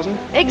 100,000?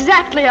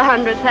 Exactly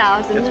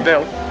 100,000. It's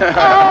built.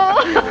 Oh.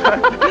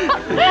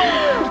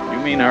 You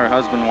mean her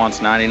husband wants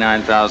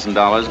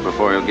 $99,000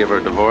 before he'll give her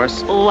a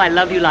divorce? Oh, I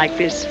love you like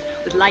this,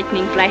 with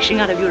lightning flashing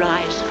out of your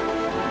eyes.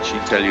 Did she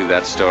tell you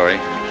that story?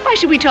 Why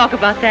should we talk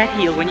about that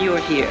heel when you're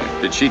here?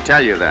 Did she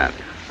tell you that?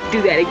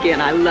 Do that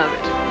again. I love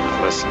it.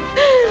 Listen.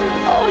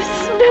 Oh,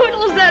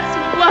 Snoodles, that's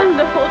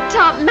wonderful.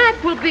 Tom,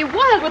 Mac will be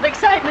wild with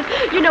excitement.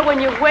 You know,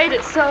 when you've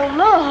waited so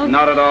long.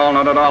 Not at all,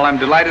 not at all. I'm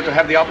delighted to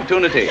have the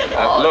opportunity.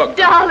 Look.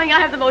 Darling, I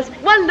have the most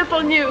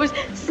wonderful news.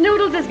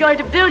 Snoodles is going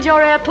to build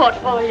your airport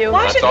for you.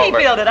 Why should he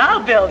build it?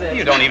 I'll build it.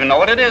 You don't even know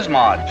what it is,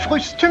 Maud.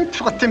 Quiet,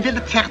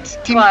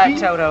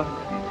 Toto.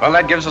 Well,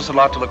 that gives us a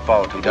lot to look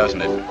forward to,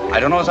 doesn't it? I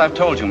don't know as I've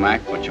told you,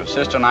 Mac, but your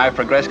sister and I have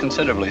progressed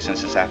considerably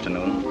since this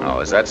afternoon.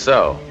 Oh, is that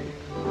so?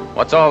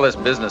 What's all this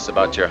business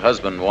about your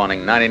husband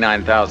wanting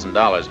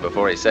 $99,000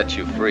 before he sets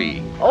you free?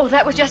 Oh,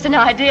 that was just an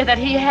idea that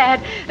he had.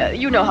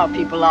 You know how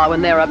people are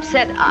when they're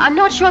upset. I'm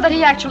not sure that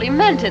he actually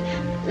meant it.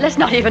 Let's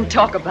not even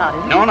talk about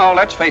it. No,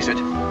 let's face it.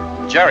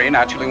 Jerry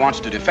naturally wants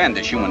to defend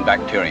his human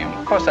bacterium.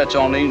 Of course, that's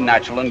only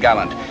natural and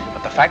gallant.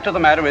 But the fact of the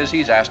matter is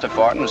he's asked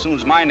for it, and as soon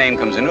as my name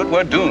comes into it,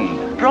 we're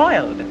doomed.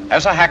 Broiled.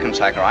 As a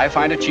hackensacker, I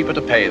find it cheaper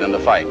to pay than to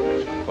fight.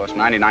 Of course,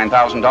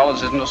 $99,000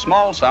 isn't a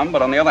small sum,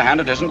 but on the other hand,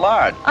 it isn't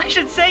large. I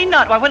should say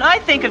not. Why, when I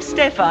think of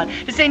Stefan,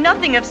 to say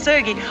nothing of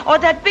Sergei, or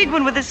that big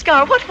one with the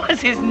scar, what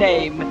was his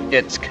name?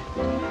 Itzk.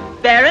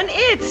 Baron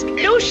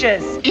Itzk.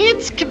 Lucius.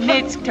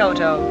 Itzk,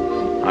 Toto.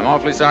 I'm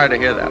awfully sorry to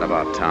hear that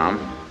about Tom.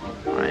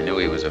 I knew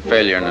he was a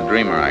failure and a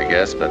dreamer, I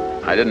guess, but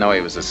I didn't know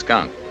he was a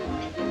skunk.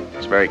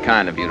 It's very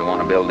kind of you to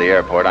want to build the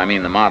airport. I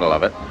mean the model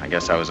of it. I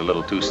guess I was a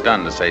little too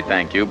stunned to say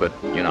thank you, but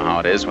you know how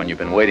it is when you've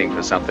been waiting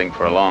for something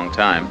for a long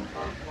time.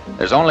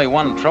 There's only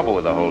one trouble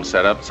with the whole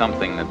setup,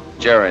 something that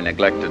Jerry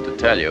neglected to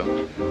tell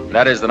you.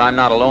 That is that I'm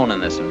not alone in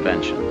this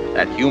invention.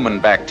 That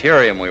human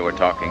bacterium we were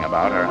talking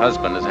about, her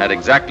husband has had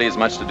exactly as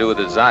much to do with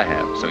it as I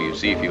have. So you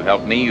see, if you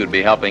help me, you'd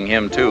be helping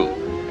him too.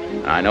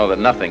 I know that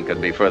nothing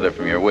could be further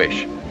from your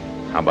wish.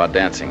 How about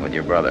dancing with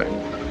your brother?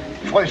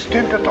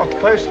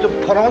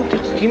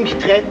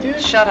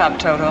 Shut up,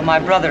 Toto. My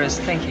brother is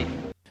thinking.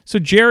 So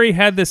Jerry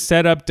had the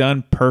setup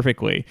done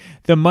perfectly.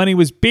 The money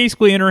was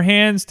basically in her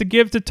hands to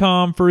give to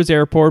Tom for his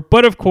airport,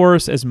 but of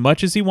course, as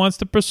much as he wants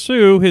to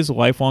pursue his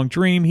lifelong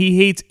dream, he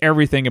hates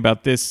everything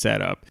about this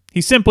setup. He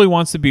simply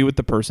wants to be with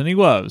the person he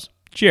loves,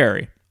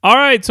 Jerry. All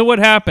right, so what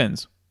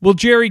happens? Will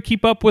Jerry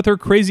keep up with her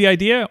crazy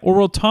idea, or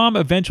will Tom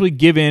eventually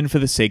give in for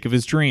the sake of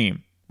his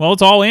dream? Well,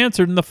 it's all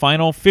answered in the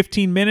final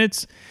 15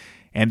 minutes,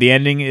 and the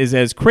ending is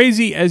as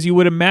crazy as you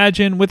would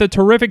imagine, with a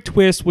terrific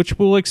twist which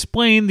will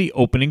explain the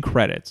opening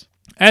credits.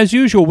 As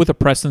usual with a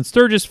Preston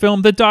Sturges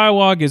film, the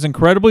dialogue is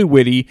incredibly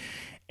witty,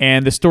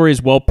 and the story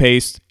is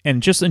well-paced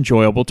and just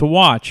enjoyable to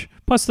watch.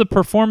 Plus, the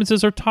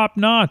performances are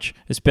top-notch,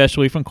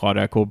 especially from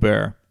Claudette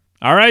Colbert.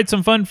 All right,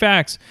 some fun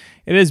facts.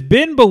 It has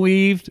been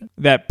believed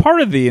that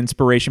part of the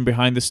inspiration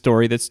behind the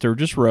story that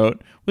Sturgis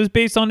wrote was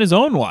based on his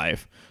own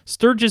wife.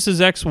 Sturgis's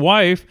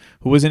ex-wife,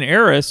 who was an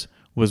heiress,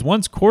 was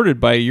once courted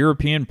by a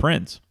European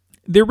prince.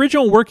 The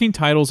original working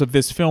titles of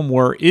this film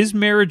were Is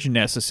Marriage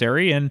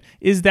Necessary and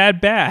Is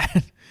That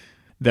Bad?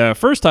 The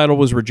first title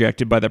was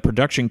rejected by the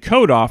Production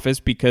Code Office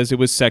because it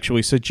was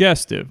sexually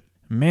suggestive.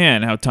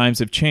 Man, how times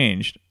have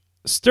changed.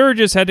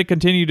 Sturgis had to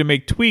continue to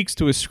make tweaks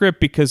to his script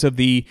because of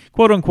the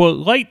quote-unquote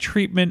light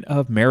treatment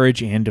of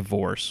marriage and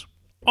divorce.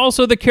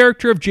 Also, the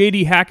character of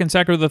J.D.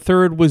 Hackensacker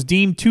III was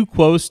deemed too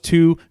close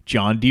to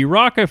John D.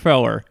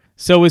 Rockefeller,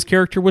 so his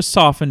character was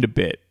softened a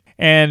bit.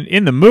 And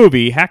in the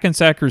movie,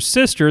 Hackensacker's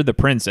sister, the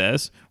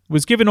princess,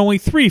 was given only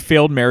 3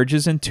 failed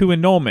marriages and 2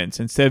 annulments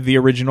instead of the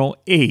original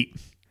 8.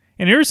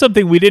 And here's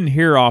something we didn't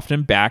hear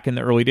often back in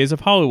the early days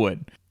of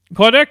Hollywood.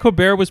 Claudette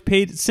Colbert was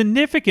paid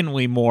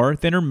significantly more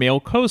than her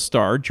male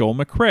co-star, Joel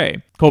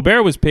McCrea.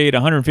 Colbert was paid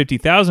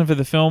 $150,000 for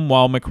the film,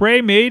 while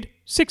McCrea made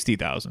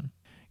 $60,000.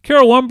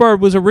 Carole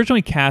Lombard was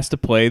originally cast to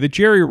play the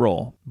Jerry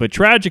role, but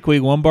tragically,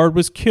 Lombard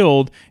was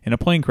killed in a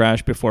plane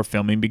crash before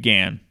filming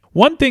began.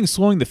 One thing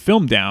slowing the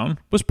film down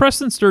was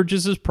Preston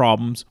Sturges'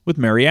 problems with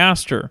Mary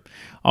Astor.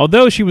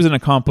 Although she was an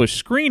accomplished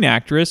screen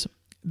actress,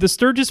 the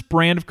Sturges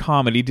brand of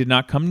comedy did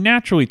not come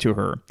naturally to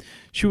her.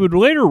 She would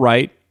later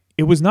write,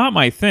 "It was not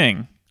my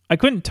thing. I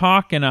couldn't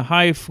talk in a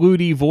high,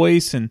 fluty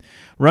voice and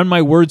run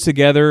my words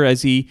together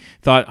as he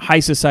thought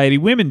high society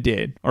women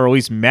did, or at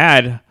least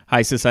mad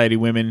high society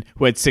women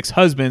who had 6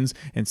 husbands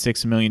and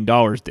 $6 million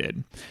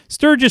did."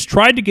 Sturges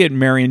tried to get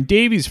Marion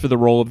Davies for the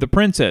role of the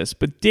princess,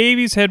 but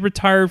Davies had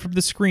retired from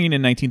the screen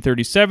in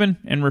 1937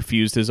 and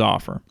refused his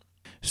offer.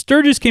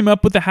 Sturges came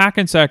up with the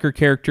Hackensacker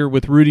character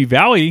with Rudy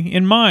Vallee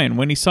in mind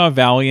when he saw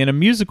Vallee in a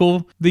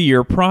musical the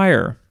year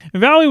prior.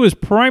 Vallee was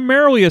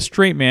primarily a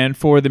straight man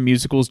for the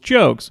musical's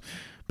jokes,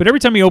 but every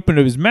time he opened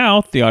his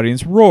mouth, the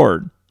audience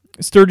roared.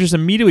 Sturges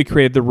immediately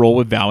created the role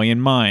with Vallee in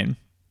mind.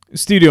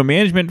 Studio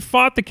management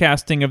fought the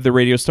casting of the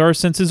radio star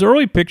since his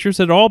early pictures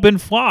had all been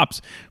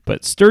flops,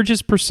 but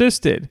Sturges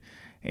persisted.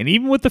 And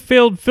even with the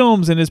failed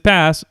films in his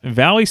past,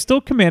 Vallee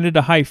still commanded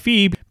a high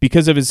fee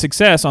because of his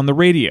success on the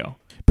radio.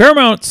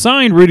 Paramount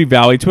signed Rudy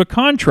Vallee to a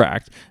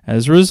contract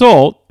as a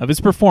result of his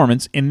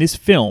performance in this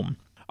film.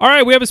 All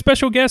right, we have a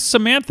special guest,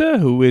 Samantha,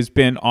 who has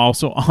been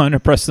also on a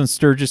Preston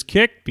Sturges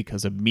kick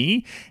because of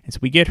me. And so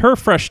we get her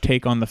fresh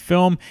take on the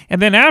film.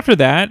 And then after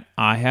that,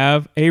 I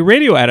have a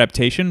radio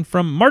adaptation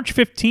from March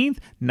 15th,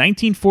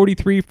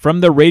 1943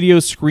 from the Radio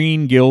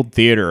Screen Guild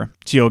Theater.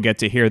 So you'll get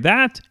to hear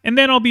that. And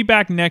then I'll be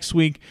back next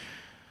week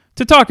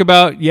to talk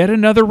about yet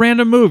another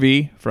random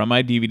movie from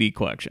my DVD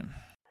collection.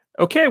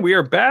 Okay, we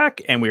are back,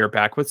 and we are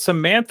back with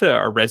Samantha,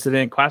 our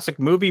resident classic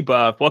movie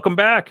buff. Welcome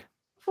back.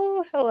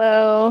 Oh,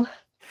 hello.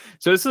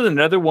 So this is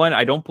another one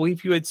I don't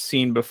believe you had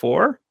seen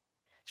before.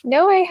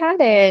 No, I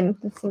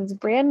hadn't. This is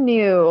brand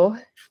new.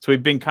 So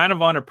we've been kind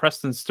of on a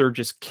Preston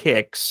Sturges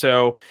kick.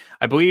 So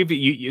I believe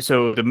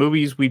so the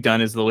movies we've done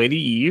is The Lady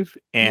Eve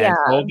and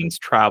Sullivan's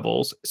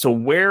Travels. So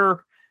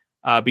where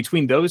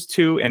between those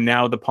two and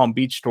now the Palm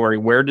Beach Story,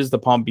 where does the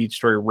Palm Beach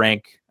Story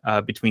rank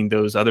between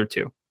those other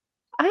two?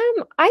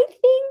 I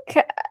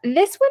think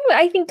this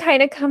one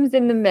kind of comes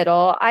in the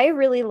middle. I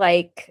really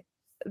like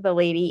The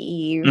Lady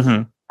Eve.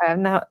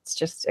 Mm-hmm. That's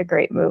just a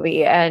great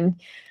movie. And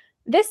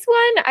this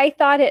one, I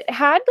thought it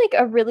had like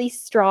a really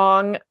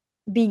strong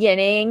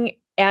beginning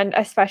and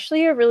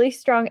especially a really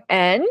strong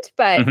end,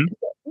 but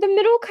the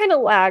middle kind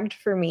of lagged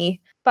for me.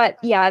 But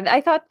yeah,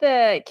 I thought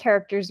the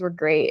characters were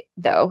great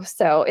though.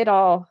 So it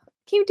all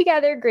came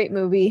together. Great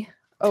movie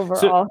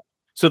overall.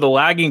 So the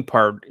lagging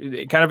part,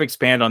 kind of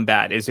expand on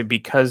that. Is it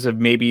because of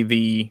maybe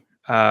the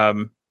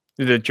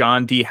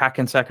John D.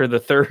 Hackensacker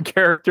III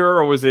character,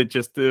 or was it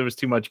just there was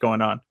too much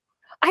going on?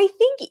 I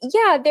think,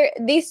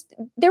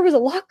 there was a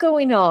lot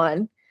going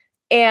on,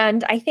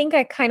 and I think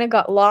I kind of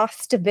got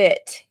lost a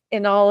bit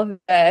in all of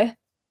the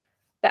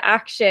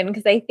action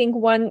because I think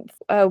what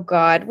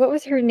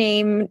was her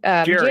name?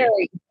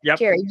 Jerry. Yep.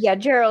 Jerry. Yeah,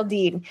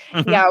 Geraldine.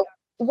 Mm-hmm. Yeah.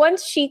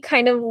 Once she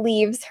kind of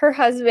leaves her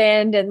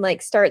husband and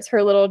like starts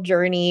her little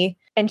journey,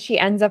 and she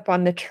ends up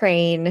on the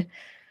train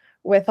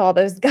with all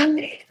those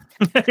guys.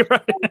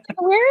 Right.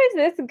 Where is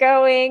this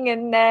going?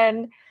 And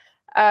then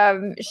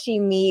she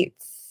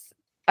meets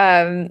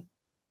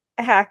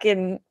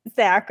Hackensacker.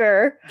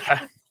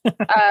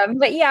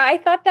 But yeah, I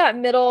thought that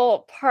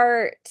middle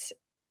part,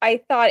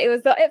 it felt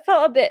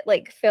a bit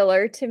like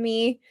filler to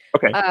me.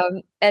 Okay.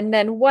 And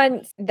then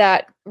once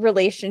that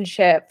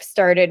relationship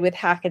started with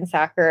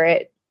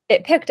Hackensacker,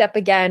 it picked up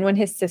again when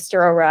his sister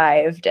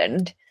arrived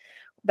and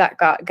that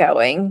got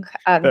going.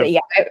 But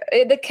yeah,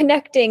 the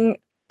connecting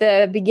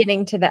the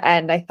beginning to the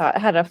end, I thought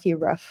had a few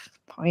rough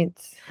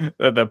points.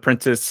 The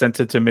Princess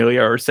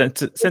Sentimelia or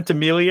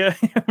Sentimelia,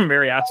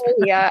 Mary Astor.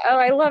 Oh, yeah. Oh,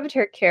 I loved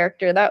her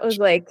character. That was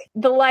like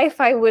the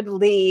life I would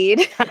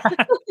lead.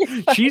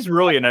 She's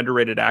really an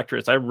underrated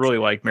actress. I really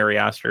like Mary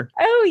Astor.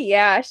 Oh,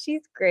 yeah.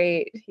 She's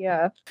great.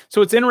 Yeah.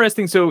 So it's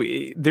interesting. So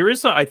there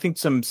is, I think,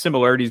 some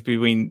similarities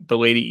between the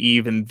Lady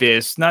Eve and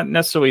this, not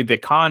necessarily the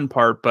con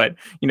part, but,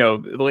 you know,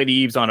 the Lady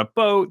Eve's on a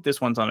boat.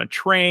 This one's on a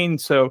train.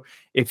 So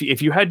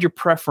if you had your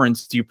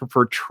preference, do you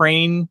prefer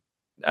train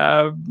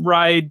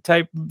ride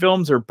type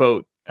films or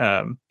boat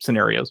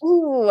scenarios?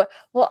 Ooh,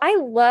 well, I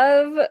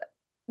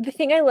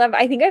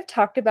think I've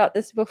talked about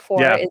this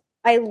before. Yeah. Is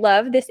I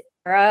love this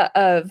era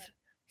of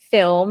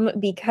film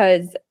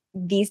because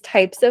these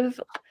types of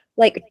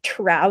like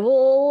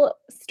travel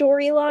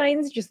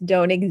storylines just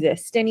don't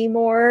exist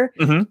anymore.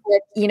 Mm-hmm.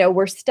 You know,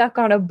 we're stuck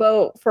on a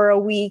boat for a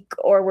week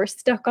or we're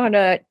stuck on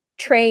a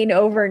train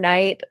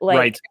overnight. Like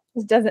Right.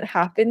 this doesn't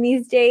happen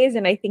these days.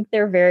 And I think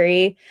they're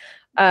very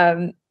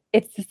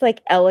it's this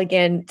like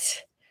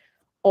elegant,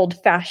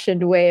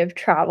 old-fashioned way of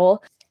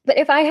travel. But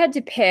if I had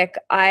to pick,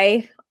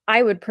 I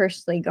would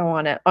personally go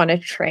on a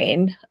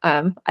train.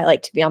 I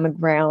like to be on the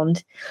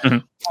ground.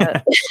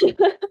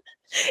 Mm-hmm.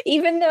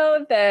 Even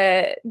though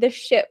the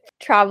ship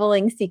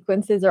traveling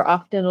sequences are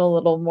often a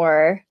little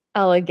more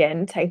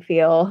elegant, I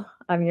feel.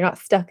 You're not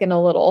stuck in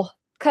a little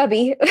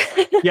cubby.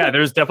 Yeah,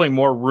 there's definitely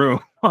more room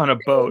on a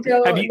boat.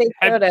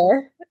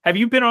 Have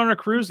you been on a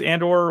cruise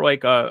and or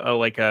like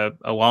a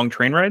long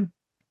train ride?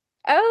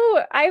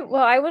 Oh, I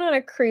went on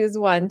a cruise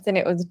once and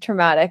it was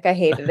traumatic. I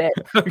hated it.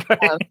 Okay.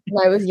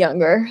 When I was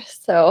younger,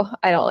 so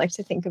I don't like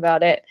to think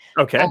about it.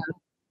 Okay.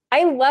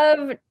 I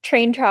love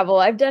train travel.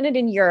 I've done it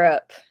in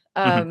Europe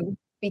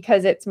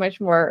because it's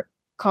much more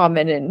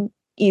common and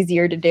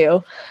easier to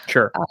do.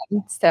 Sure.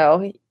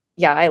 So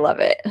yeah, I love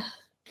it.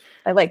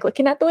 I like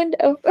looking at the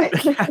window.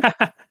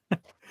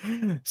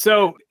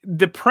 So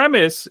the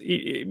premise,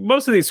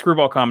 most of these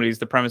screwball comedies,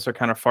 the premise are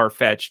kind of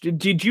far-fetched.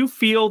 Did you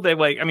feel that,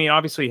 like, I mean,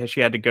 obviously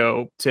she had to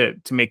go to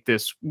make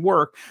this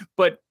work,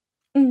 but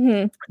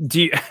did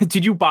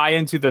you buy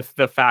into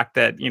the fact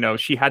that, you know,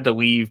 she had to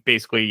leave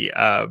basically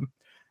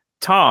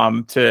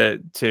Tom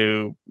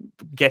to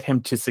get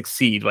him to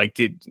succeed? Like,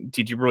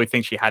 did you really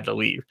think she had to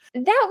leave?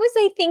 That was,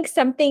 I think,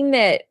 something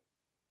that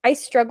I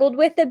struggled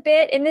with a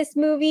bit in this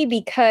movie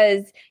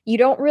because you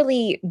don't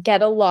really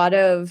get a lot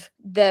of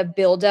the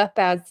buildup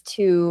as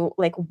to,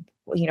 like,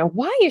 you know,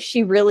 why is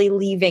she really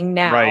leaving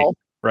now?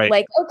 Right.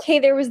 Like, okay,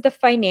 there was the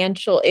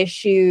financial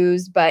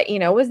issues, but, you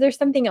know, was there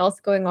something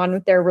else going on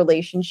with their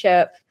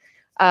relationship?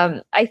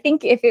 I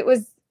think if it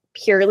was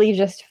purely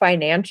just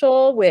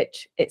financial,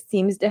 which it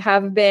seems to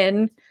have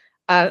been,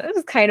 it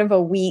was kind of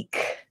a weak,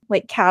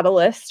 like,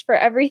 catalyst for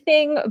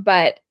everything,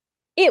 but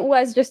it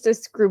was just a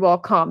screwball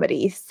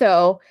comedy.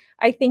 So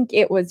I think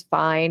it was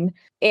fine.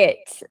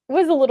 It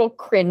was a little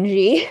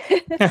cringy,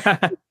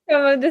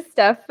 some of the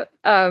stuff.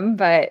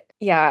 But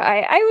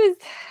yeah,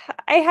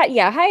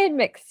 I had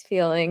mixed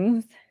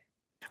feelings.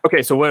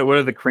 Okay. So what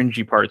are the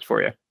cringy parts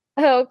for you?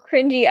 Oh,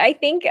 cringy. I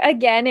think,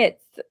 again,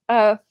 it's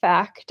a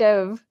fact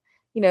of,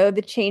 you know,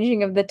 the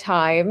changing of the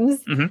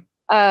times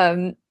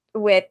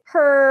with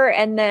her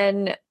and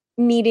then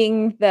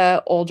meeting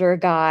the older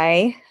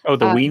guy. Oh,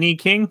 the Weenie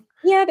King?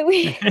 Yeah,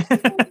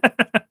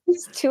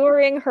 he's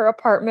touring her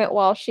apartment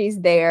while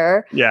she's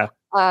there. Yeah.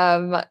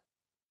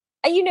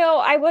 You know,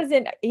 I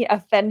wasn't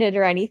offended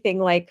or anything,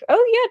 like,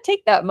 oh yeah,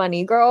 take that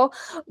money, girl.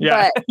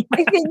 Yeah. But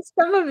I think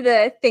some of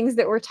the things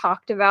that were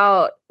talked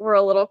about were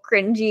a little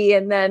cringy.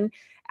 And then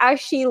as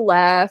she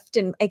left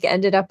and like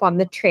ended up on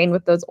the train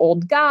with those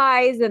old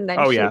guys, and then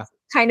she's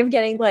kind of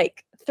getting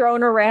like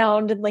thrown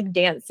around and like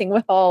dancing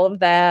with all of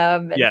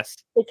them. And yes.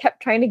 They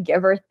kept trying to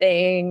give her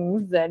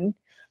things, and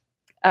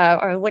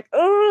I was like,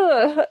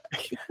 oh,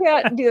 you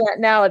can't do that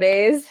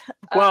nowadays.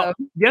 Well,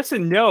 yes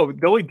and no.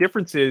 The only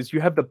difference is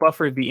you have the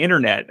buffer of the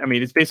internet. I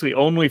mean, it's basically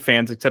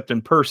OnlyFans except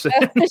in person.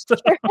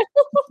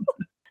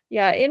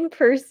 Yeah,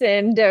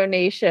 in-person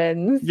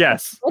donations.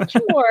 Yes. Much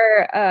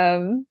more,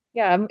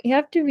 you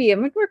have to be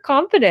much more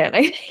confident,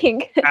 I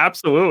think.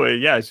 Absolutely.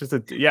 Yeah, it's just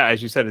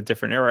as you said, a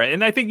different era.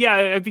 And I think,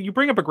 I think you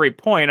bring up a great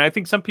point. I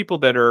think some people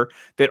that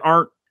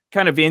aren't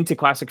kind of into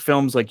classic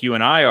films like you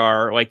and I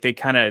are, like they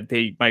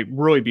might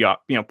really be,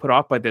 put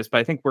off by this, but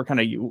I think we're kind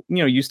of,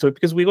 used to it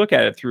because we look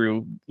at it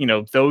through,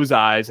 those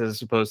eyes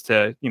as opposed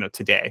to,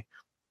 today.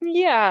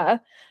 Yeah.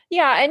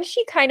 Yeah. And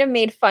she kind of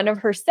made fun of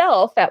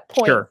herself at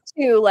points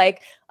too.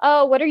 Like,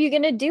 oh, what are you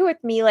going to do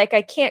with me? Like,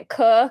 I can't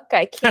cook.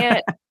 I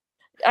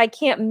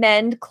can't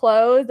mend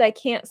clothes. I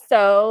can't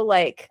sew.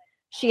 Like,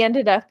 she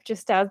ended up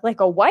just as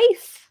like a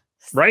wife.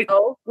 Right.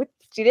 So,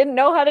 she didn't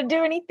know how to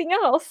do anything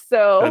else.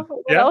 So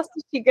what else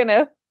is she going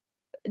to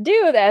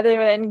do other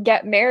than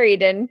get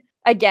married and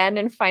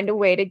find a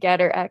way to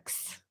get her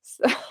ex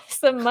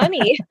some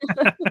money?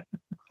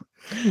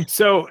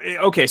 So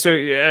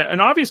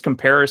an obvious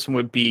comparison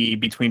would be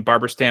between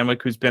Barbara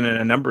Stanwyck, who's been in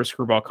a number of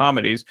screwball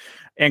comedies,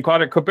 and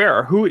Claudette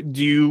Colbert. Who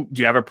do you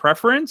have a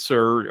preference,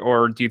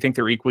 or do you think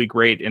they're equally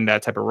great in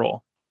that type of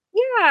role?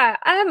 Yeah,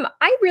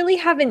 I really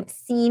haven't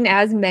seen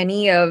as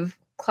many of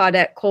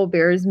Claudette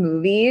Colbert's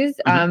movies.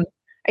 I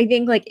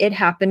think like It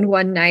Happened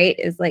One Night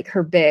is like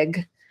her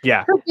big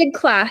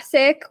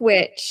classic,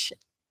 which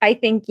I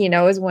think,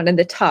 is one of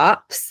the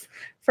tops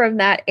from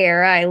that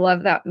era. I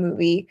love that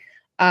movie.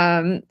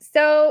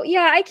 So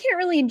yeah, I can't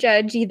really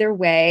judge either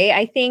way.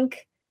 I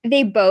think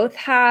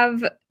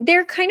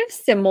they're kind of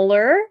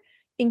similar,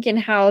 I think, in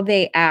how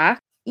they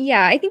act.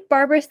 Yeah, I think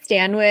Barbara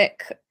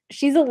Stanwyck,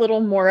 she's a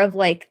little more of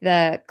like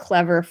the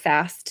clever,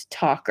 fast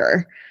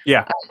talker.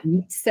 Yeah.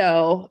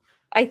 So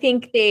I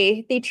think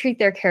they treat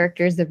their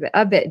characters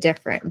a bit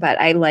different, but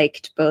I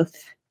liked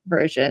both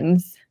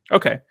versions.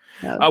 Okay.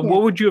 So,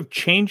 what would you have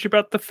changed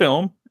about the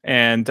film?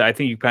 And I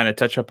think you kind of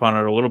touch upon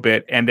it a little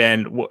bit. And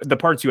then the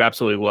parts you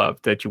absolutely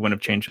loved that you wouldn't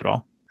have changed at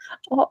all.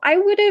 Well, I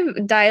would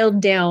have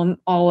dialed down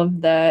all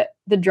of the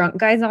drunk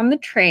guys on the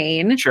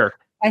train. Sure.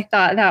 I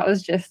thought that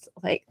was just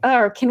like,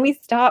 oh, can we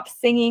stop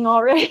singing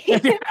already?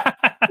 Like,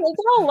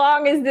 how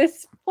long is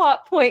this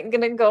plot point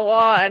going to go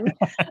on?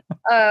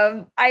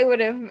 I would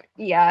have,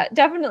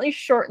 definitely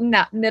shortened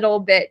that middle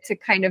bit to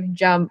kind of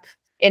jump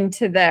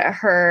into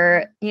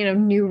her,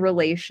 new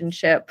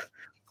relationship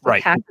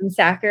with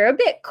Hackensacker a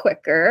bit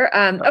quicker.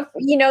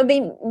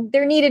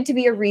 There needed to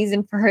be a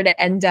reason for her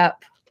to end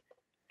up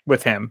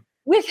with him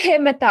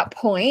at that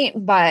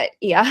point. But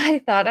yeah,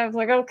 I was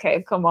like,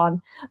 okay, come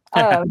on.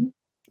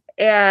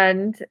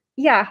 And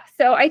yeah,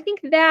 so I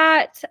think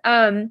that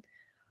I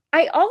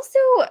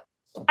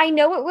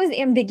know it was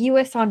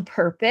ambiguous on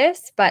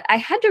purpose, but I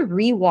had to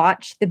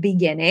rewatch the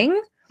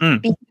beginning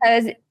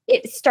because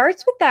it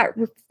starts with that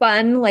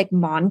fun like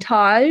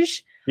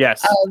montage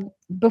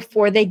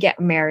before they get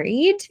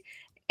married.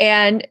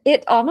 And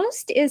it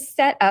almost is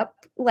set up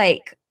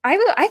like I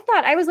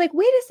thought, I was like,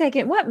 wait a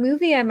second, what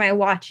movie am I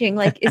watching?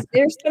 Like, is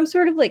there some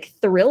sort of like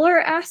thriller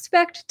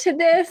aspect to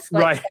this?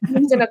 Like,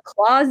 someone's in a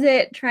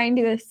closet trying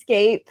to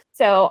escape.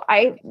 So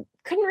I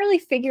couldn't really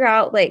figure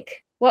out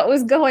like what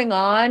was going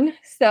on.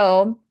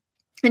 So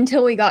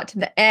until we got to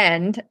the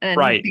end and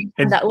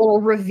that little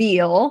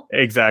reveal.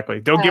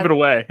 Exactly. Don't give it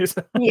away.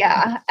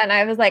 Yeah. And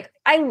I was like,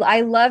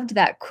 I loved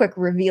that quick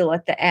reveal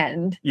at the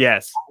end.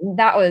 Yes.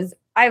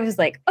 I was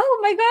like, oh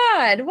my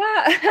God,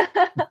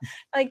 wow.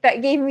 Like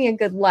that gave me a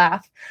good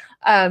laugh.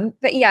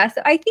 But yeah,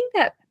 so I think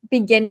that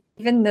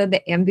even though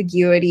the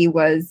ambiguity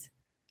was,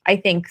 I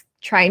think,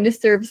 trying to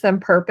serve some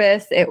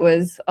purpose, it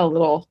was a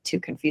little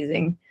too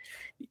confusing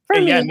for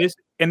me. Yeah,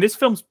 and this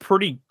film's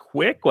pretty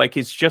quick. Like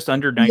it's just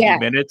under 90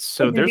 minutes.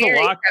 So there's a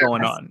lot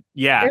going on.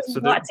 Yeah. There's a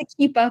lot to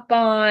keep up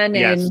on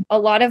and a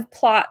lot of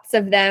plots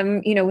of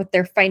them, with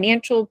their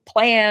financial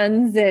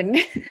plans and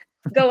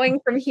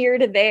going from here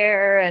to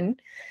there, and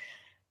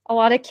a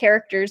lot of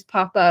characters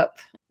pop up.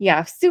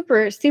 Yeah,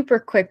 super, super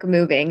quick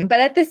moving. But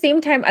at the same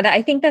time,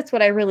 I think that's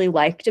what I really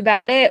liked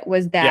about it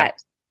was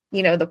that,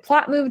 the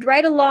plot moved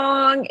right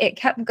along. It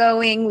kept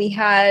going. We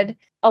had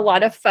a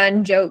lot of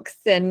fun jokes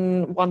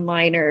and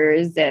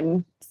one-liners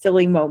and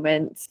silly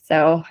moments.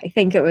 So I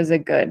think it was a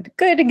good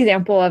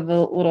example of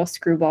a little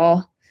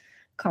screwball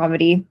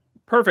comedy.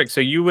 Perfect. So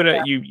you would,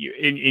 you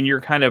in your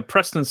kind of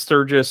Preston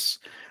Sturges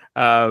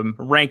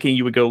ranking,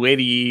 you would go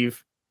Lady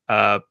Eve,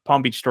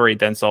 Palm Beach Story,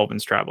 then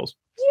Sullivan's Travels.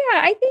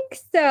 Yeah, I think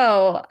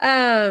so.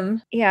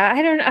 I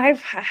don't know.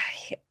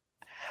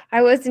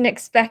 I wasn't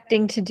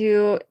expecting to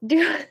do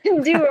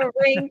a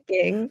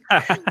ranking.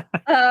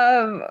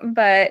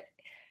 But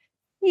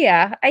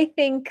yeah, I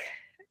think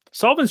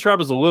Sullivan's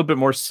Travels is a little bit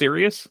more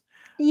serious.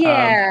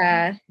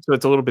 Yeah. So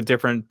it's a little bit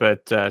different,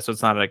 but so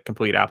it's not a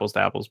complete apples to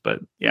apples,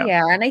 but yeah.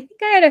 Yeah, and I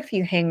think I had a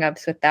few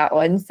hangups with that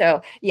one.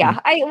 So yeah,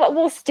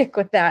 we'll stick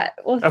with that.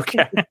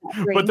 Okay.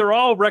 But they're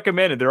all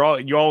recommended.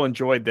 You all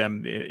enjoyed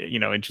them,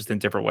 in just in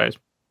different ways.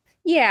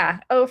 Yeah.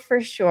 Oh, for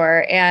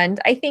sure. And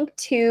I think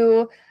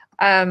too,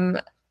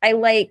 I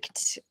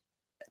liked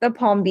the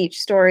Palm Beach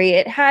Story.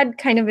 It had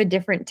kind of a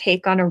different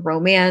take on a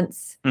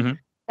romance.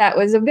 That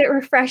was a bit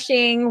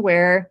refreshing,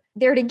 where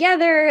they're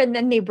together and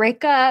then they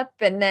break up,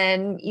 and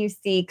then you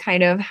see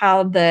kind of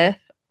how the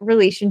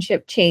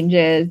relationship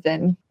changes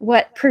and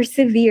what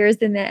perseveres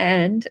in the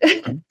end.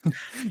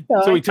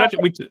 So we touch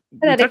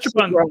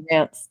upon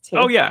romance too.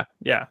 Oh yeah.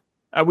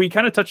 We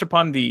kind of touched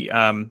upon the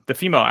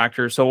female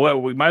actors, so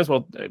we might as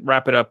well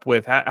wrap it up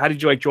with how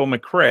did you like Joel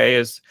McCrea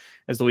as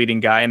the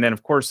leading guy, and then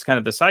of course kind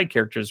of the side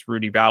characters,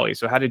 Rudy Valley.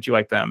 So how did you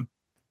like them?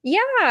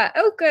 Yeah.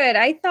 Oh, good.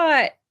 I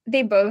thought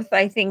they both,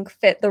 I think,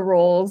 fit the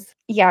roles.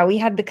 Yeah, we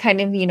had the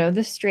kind of,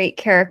 the straight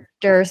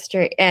character,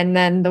 and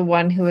then the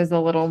one who was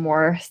a little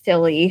more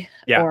silly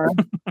or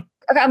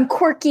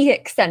quirky,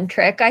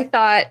 eccentric. I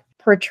thought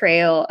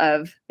portrayal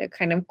of the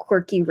kind of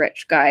quirky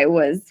rich guy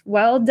was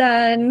well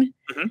done.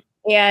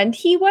 And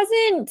he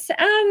wasn't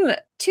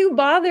too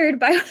bothered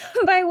by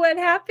what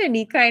happened.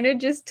 He kind of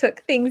just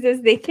took things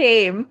as they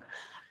came.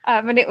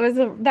 And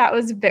that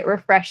was a bit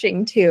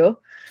refreshing too.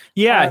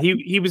 Yeah,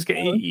 he was.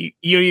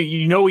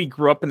 He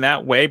grew up in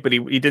that way, but he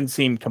didn't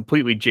seem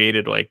completely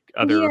jaded like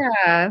other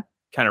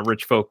kind of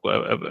rich folk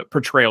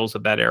portrayals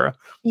of that era.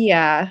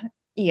 Yeah,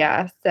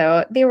 Yeah,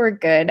 so they were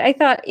good. I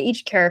thought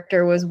each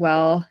character was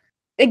well.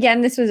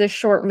 Again, this was a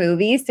short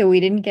movie, so we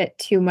didn't get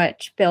too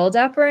much build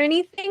up or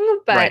anything,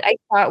 but Right. I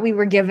thought we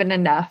were given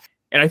enough.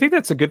 And I think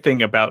that's a good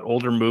thing about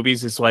older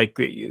movies is like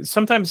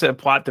sometimes the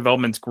plot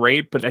development's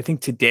great, but I think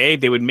today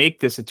they would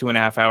make this a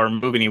 2.5-hour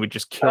movie and it would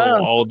just kill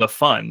all the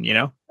fun, you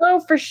know?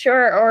 Oh, for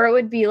sure. Or it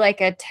would be like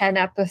a 10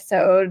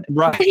 episode.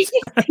 Right.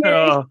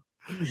 Oh,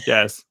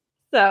 yes.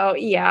 So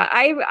yeah,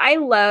 I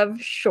love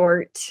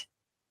short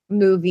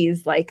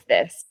movies like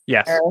this.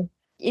 Yes. Where,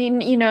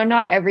 you know,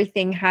 not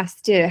everything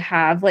has to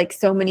have like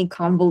so many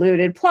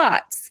convoluted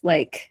plots.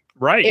 Like,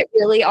 right. It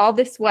really, all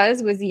this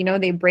was, you know,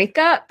 they break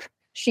up.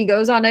 She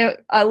goes on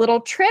a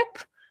little trip,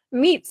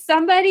 meets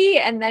somebody,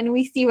 and then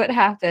we see what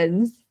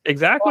happens.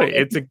 Exactly.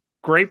 It's a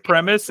great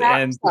premise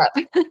and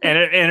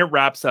it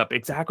wraps up.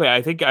 Exactly.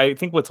 I think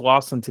what's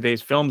lost in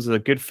today's films is a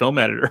good film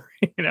editor,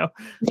 you know?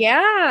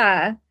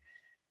 Yeah.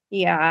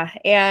 Yeah.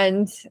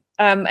 And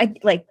I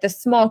like the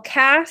small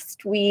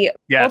cast. We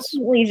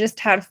ultimately just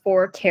had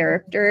 4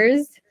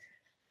 characters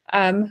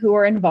who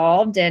were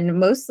involved, and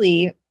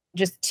mostly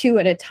just 2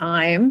 at a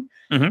time.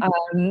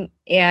 Mm-hmm.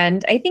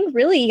 And I think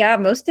really,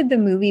 most of the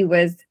movie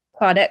was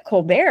Claudette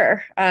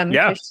Colbert.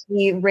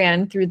 She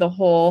ran through the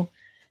whole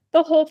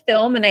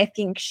film, and I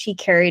think she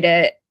carried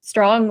it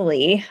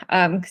strongly.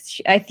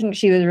 I think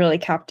she was really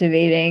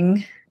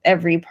captivating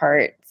every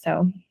part.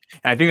 So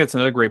I think that's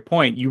another great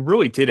point. You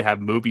really did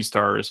have movie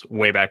stars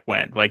way back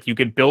when. Like you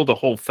could build a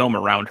whole film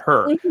around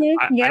her.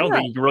 Mm-hmm. I don't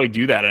think you can really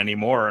do that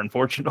anymore,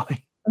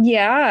 unfortunately.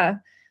 Yeah.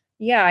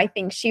 Yeah, I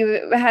think she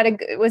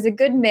was a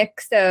good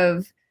mix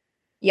of,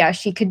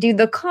 she could do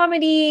the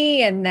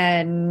comedy and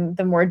then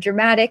the more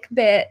dramatic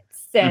bits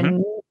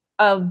and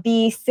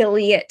be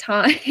silly at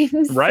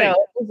times. Right. So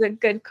it was a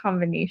good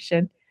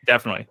combination.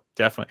 Definitely.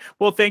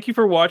 Well, thank you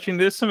for watching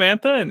this,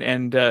 Samantha.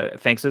 And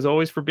thanks as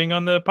always for being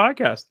on the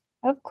podcast.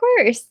 Of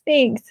course.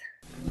 Thanks.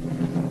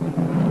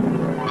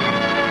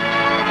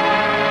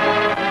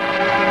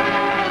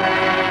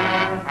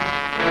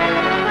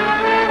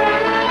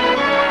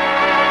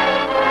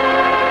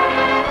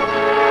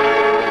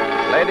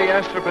 Lady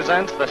Esther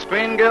presents the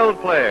Screen Guild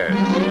Players.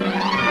 The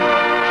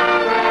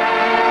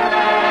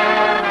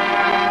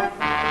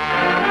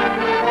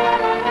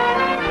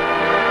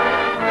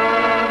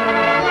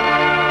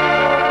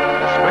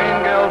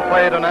Screen Guild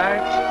play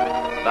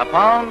tonight, The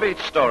Palm Beach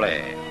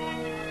Story.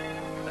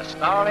 The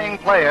starring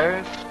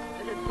players.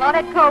 This is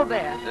Claudette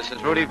Colbert. This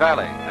is Rudy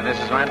Valley, and this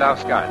is Randolph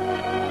Scott.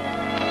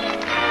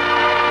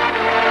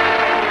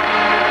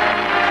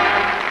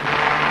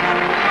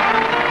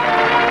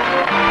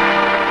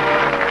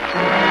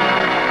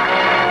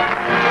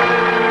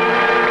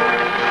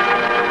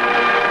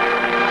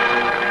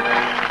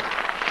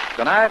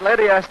 Tonight,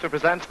 Lady Esther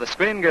presents the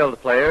Screen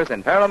Guild Players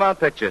in Paramount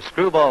Pictures'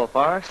 screwball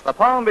farce, The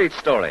Palm Beach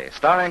Story,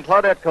 starring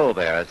Claudette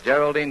Colbert as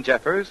Geraldine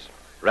Jeffers,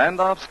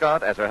 Randolph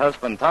Scott as her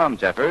husband Tom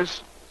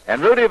Jeffers,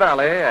 and Rudy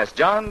Valley as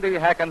John D.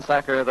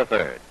 Hackensacker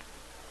III.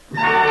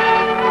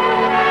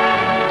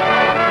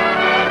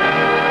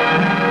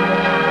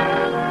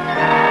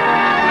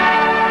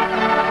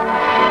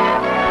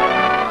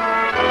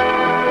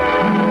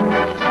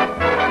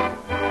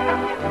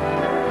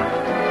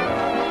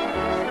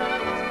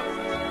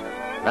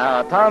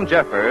 Now, Tom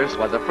Jeffers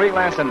was a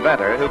freelance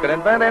inventor who could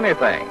invent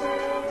anything,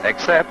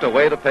 except a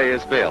way to pay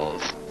his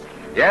bills.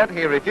 Yet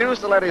he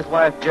refused to let his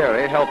wife,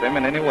 Jerry, help him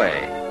in any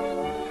way.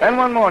 Then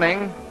one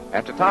morning,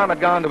 after Tom had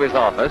gone to his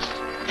office,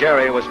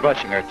 Jerry was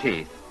brushing her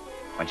teeth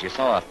when she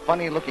saw a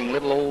funny-looking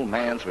little old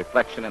man's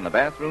reflection in the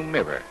bathroom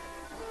mirror.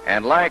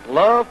 And like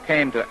love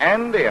came to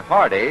Andy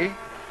Hardy,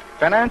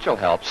 financial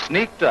help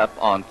sneaked up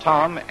on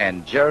Tom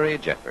and Jerry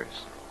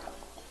Jeffers.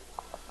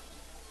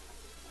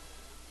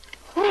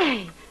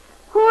 Hey,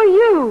 who are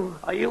you?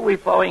 Are you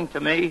referring to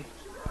me?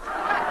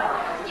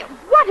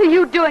 What are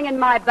you doing in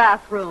my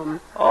bathroom?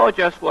 Oh,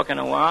 just looking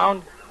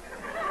around.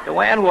 The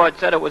landlord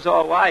said it was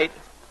all right.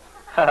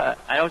 I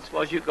don't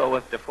suppose you go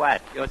with the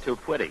flat. You're too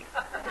pretty.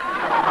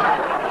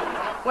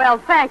 Well,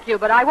 thank you,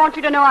 but I want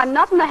you to know I'm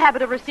not in the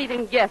habit of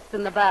receiving guests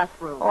in the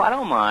bathroom. Oh, I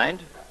don't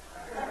mind.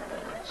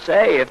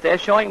 Say, if they're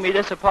showing me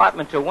this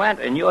apartment to rent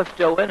and you're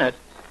still in it,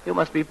 you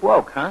must be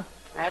broke, huh?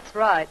 That's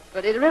right,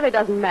 but it really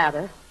doesn't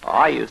matter. Oh,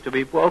 I used to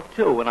be broke,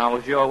 too, when I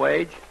was your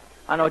age.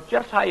 I know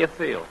just how you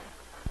feel.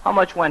 How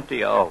much rent do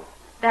you owe?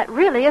 That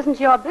really isn't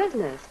your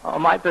business. Oh,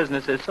 my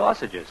business is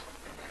sausages.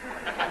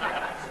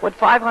 Would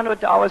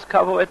 $500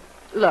 cover it?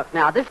 Look,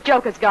 now, this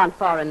joke has gone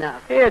far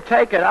enough. Here,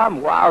 take it.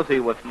 I'm lousy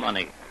with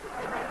money.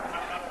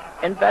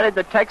 Invented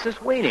the Texas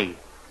weenie.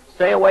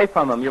 Stay away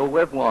from them. You'll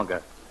live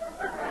longer.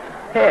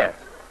 Here.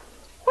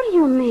 What do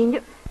you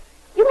mean?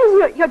 You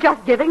mean you're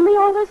just giving me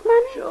all this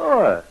money?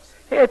 Sure.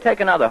 Here,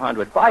 take another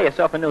 100. Buy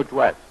yourself a new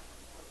dress.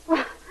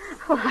 Well,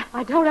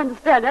 I don't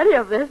understand any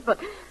of this, but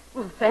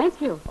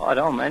thank you. Oh,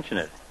 don't mention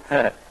it.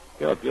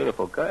 You're a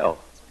beautiful girl.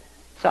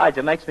 Besides,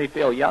 it makes me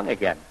feel young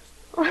again.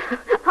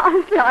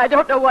 Honestly, I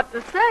don't know what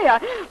to say.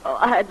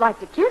 I'd like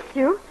to kiss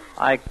you.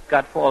 I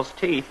got false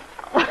teeth.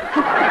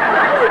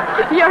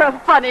 You're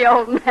a funny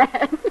old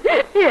man.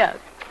 Yes.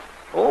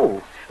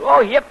 Oh,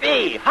 Oh,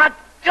 yippee! Hot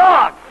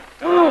dog!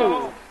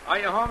 Oh, are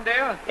you home,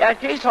 Dale? Yeah,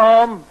 she's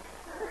home.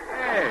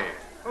 Hey,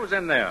 who's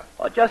in there?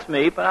 Oh, just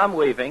me, but I'm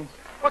weaving.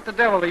 What the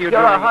devil are you You're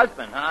doing? her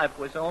husband, huh, I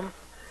presume?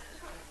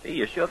 Gee,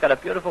 you sure got a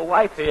beautiful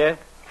wife here.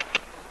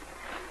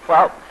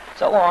 Well,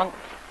 so long.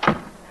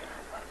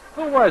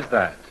 Who was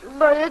that?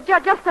 But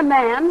just a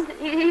man.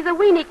 He's a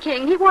weenie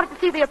king. He wanted to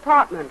see the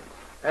apartment.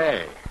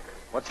 Hey,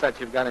 what's that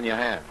you've got in your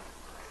hand?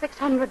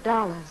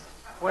 $600.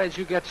 Where'd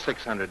you get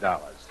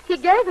 $600? He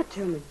gave it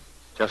to me.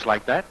 Just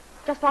like that?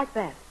 Just like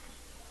that.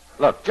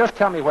 Look, just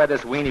tell me where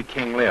this weenie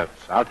king lives.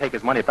 I'll take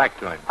his money back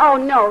to him. Oh,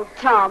 no,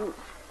 Tom.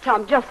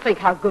 Tom, just think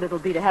how good it'll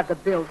be to have the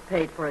bills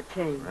paid for a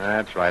change.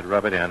 That's right.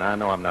 Rub it in. I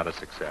know I'm not a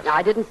success. No,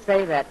 I didn't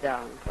say that,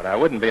 Don. But I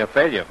wouldn't be a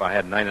failure if I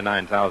had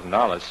 $99,000.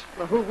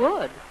 Well, who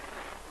would?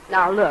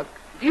 Now, look,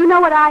 do you know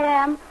what I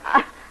am?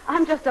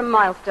 I'm just a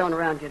milestone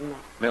around your neck.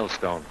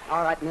 Millstone.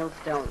 All right,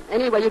 millstone.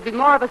 Anyway, you'd be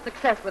more of a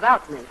success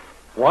without me.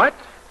 What?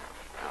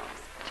 Oh,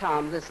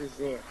 Tom, this is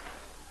it.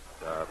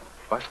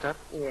 Bust up?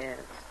 Yes.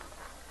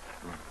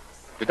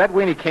 Did that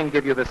weenie king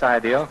give you this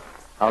idea?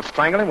 I'll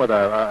strangle him with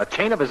a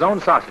chain of his own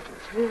sausages.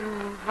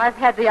 I've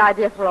had the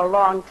idea for a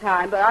long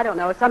time, but I don't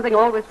know. Something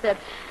always said,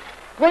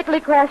 wait till he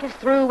crashes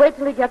through, wait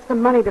till he gets the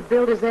money to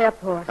build his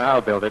airport.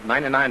 I'll build it.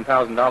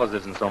 $99,000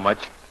 isn't so much.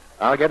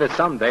 I'll get it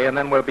someday, and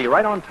then we'll be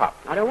right on top.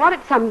 I don't want it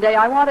someday.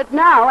 I want it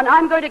now, and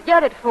I'm going to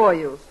get it for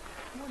you.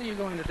 What are you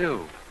going to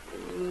do?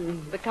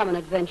 Become an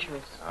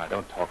adventuress.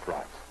 Don't talk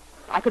rot.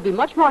 I could be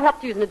much more help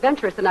to you as an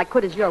adventuress than I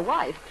could as your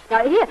wife.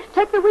 Now, here,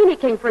 take the weenie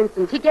king, for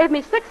instance. He gave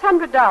me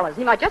 $600.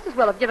 He might just as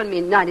well have given me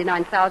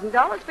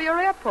 $99,000 for your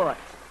airport.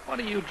 What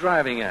are you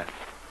driving at?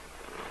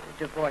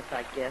 Divorce,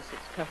 I guess.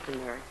 It's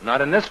customary.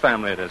 Not in this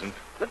family, it isn't.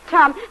 But,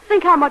 Tom,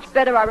 think how much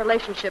better our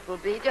relationship will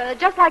be.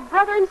 Just like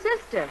brother and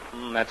sister.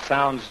 That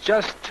sounds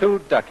just too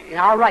ducky.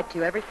 I'll write to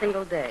you every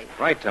single day.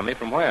 Write to me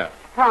from where?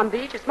 Palm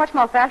Beach. It's much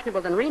more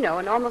fashionable than Reno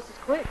and almost as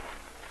quick.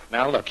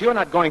 Now, look, you're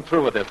not going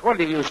through with this. What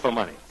do you use for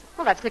money?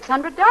 Well, that's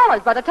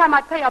 $600. By the time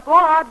I pay up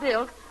all our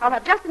bills, I'll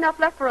have just enough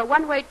left for a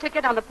one-way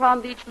ticket on the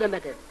Palm Beach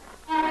Limited.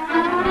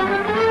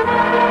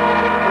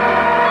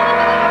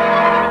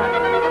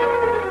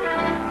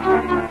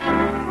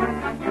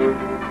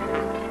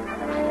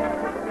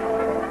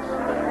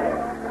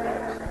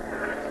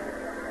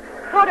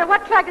 Porter,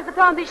 what track does the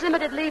Palm Beach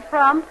Limited leave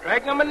from?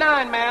 Track number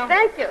 9, ma'am.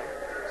 Thank you.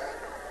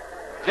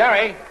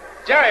 Jerry,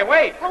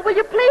 wait. Well, will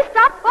you please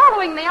stop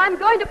following me? I'm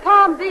going to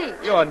Palm Beach.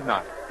 You're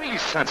not. Be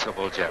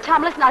sensible, Jerry.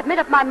 Tom, listen, I've made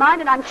up my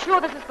mind, and I'm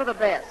sure this is for the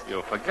best.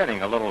 You're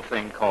forgetting a little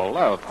thing called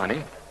love,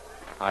 honey.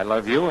 I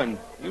love you, and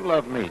you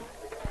love me.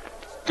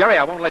 Jerry,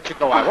 I won't let you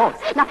go. I won't.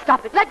 Now,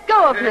 stop it. Let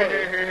go of me.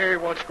 Hey,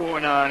 what's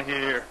going on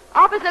here?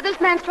 Officer, this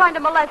man's trying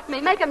to molest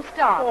me. Make him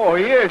stop. Oh,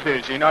 yes,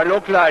 is he? Now,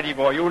 look, laddie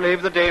boy, you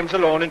leave the dames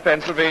alone in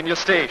Pennsylvania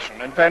Station,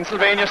 and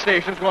Pennsylvania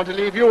Station's going to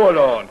leave you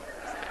alone.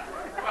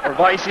 Or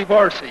vice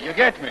versa, you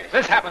get me?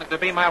 This happens to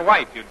be my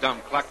wife, you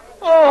dumb cluck.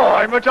 Oh,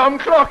 I'm a dumb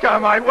cluck,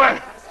 am I?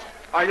 Well,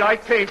 I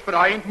like pace, but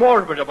I ain't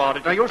morbid about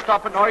it. Now, you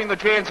stop annoying the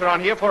Janes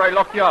around here before I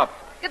lock you up.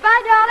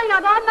 Goodbye, darling.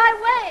 I'm on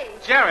my way.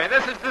 Jerry,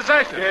 this is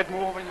desertion. Get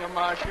moving, you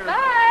marshal.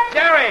 Bye.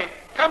 Jerry,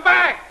 come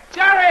back.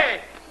 Jerry!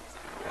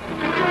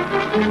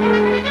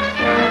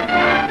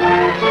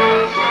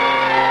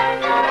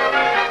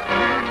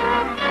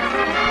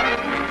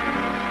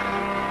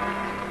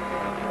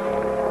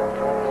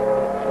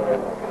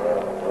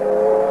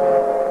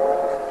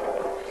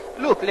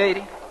 Look,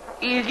 lady,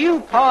 is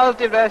you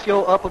positive that's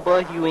your upper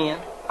berth you in?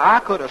 I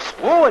could have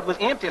swore it was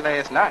empty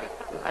last night.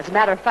 As a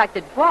matter of fact,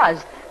 it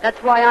was. That's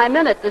why I'm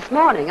in it this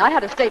morning. I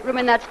had a stateroom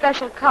in that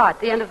special car at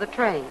the end of the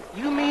train.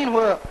 You mean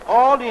where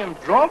all them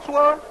drunks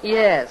were?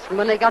 Yes, and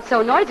when they got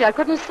so noisy I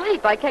couldn't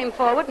sleep. I came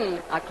forward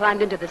and I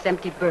climbed into this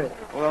empty berth.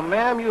 Well,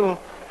 ma'am, you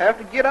have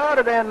to get out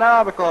of there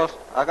now because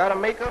I got to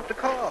make up the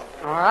car.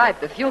 All right,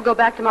 if you'll go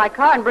back to my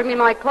car and bring me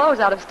my clothes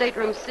out of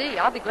stateroom C,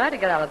 I'll be glad to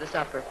get out of this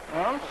upper.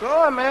 I'm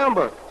sorry, ma'am,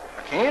 but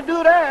I can't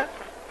do that.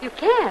 You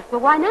can't?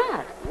 Well, why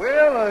not?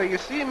 Well, you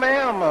see,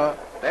 ma'am,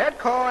 that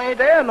car ain't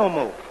there no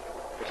more.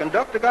 The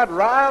conductor got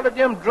riled at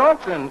them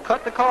drunks and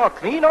cut the car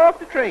clean off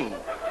the train.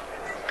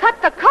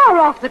 Cut the car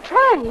off the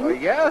train? Oh,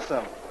 yes,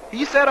 sir.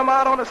 He set 'em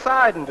out on the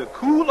siding to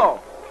cool off.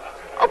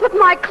 Oh, but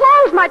my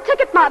clothes, my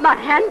ticket, my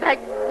handbag,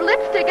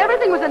 lipstick,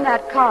 everything was in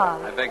that car.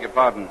 I beg your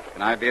pardon.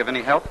 Can I be of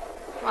any help?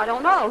 I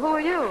don't know. Who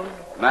are you?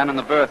 The man in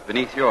the berth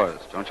beneath yours.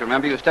 Don't you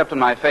remember you stepped on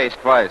my face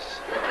twice?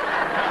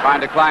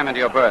 Trying to climb into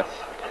your berth.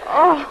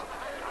 Oh,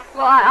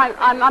 well,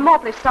 I'm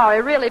awfully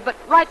sorry, really, but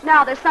right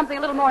now there's something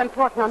a little more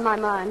important on my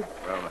mind.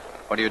 Well,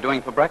 what are you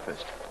doing for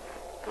breakfast?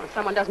 Well, if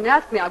someone doesn't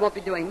ask me, I won't be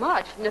doing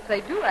much. And if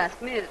they do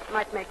ask me, it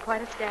might make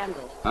quite a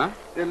scandal. Huh?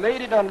 The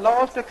lady done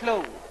lost her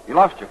clothes. You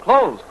lost your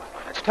clothes?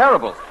 That's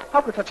terrible.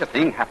 How could such a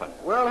thing happen?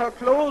 Well, her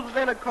clothes was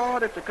in a car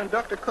that the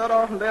conductor cut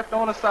off and left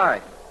on the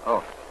side.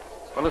 Oh.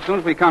 Well, as soon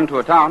as we come to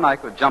a town, I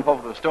could jump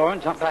over to the store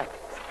and jump back.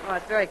 Well,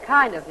 it's very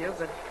kind of you,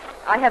 but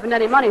I haven't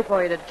any money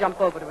for you to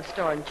jump over to a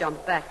store and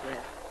jump back with.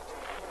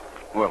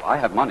 Well, I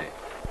have money.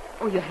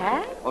 Oh, you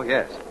have? Oh,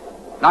 yes.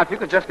 Now, if you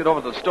could just get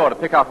over to the store to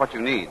pick out what you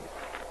need.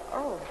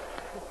 Oh.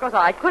 Of course,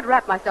 I could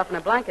wrap myself in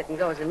a blanket and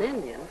go as an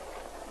Indian.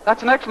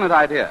 That's an excellent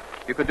idea.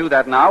 You could do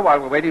that now while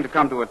we're waiting to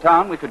come to a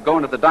town. We could go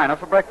into the diner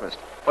for breakfast.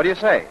 What do you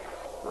say?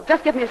 Well,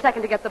 just give me a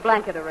second to get the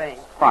blanket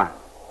arranged. Fine.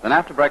 Then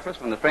after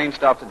breakfast, when the train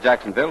stops at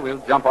Jacksonville,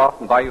 we'll jump off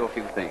and buy you a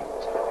few things.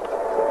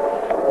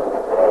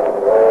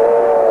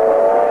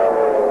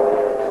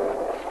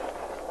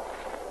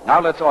 Now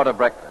let's order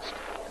breakfast.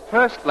 At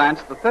first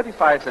glance, the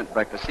 35-cent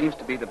breakfast seems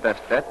to be the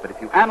best bet, but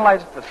if you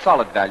analyze it for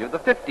solid value, the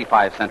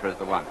 55-center is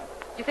the one.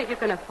 Do you think you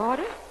can afford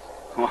it?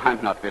 Oh,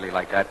 I'm not really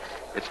like that.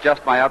 It's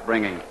just my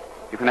upbringing.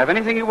 You can have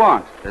anything you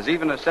want. There's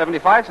even a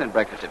 75-cent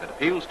breakfast if it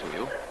appeals to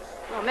you.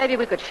 Well, maybe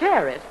we could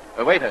share it.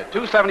 Waiter,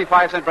 2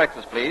 75-cent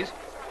breakfasts, please.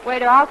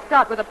 Waiter, I'll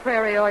start with a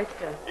prairie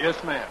oyster.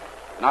 Yes, ma'am.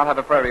 And I'll have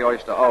a prairie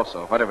oyster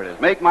also, whatever it is.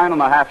 Make mine on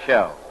the half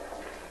shell.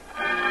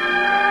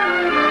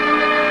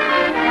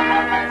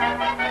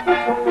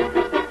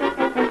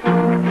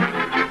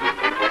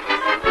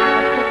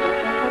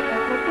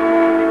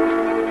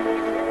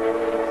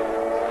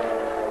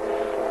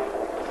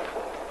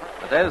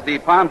 There's the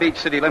Palm Beach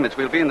city limits.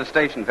 We'll be in the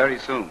station very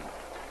soon.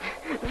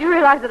 You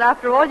realize that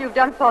after all you've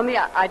done for me,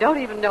 I don't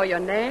even know your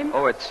name?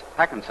 Oh, it's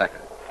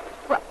Hackensacker.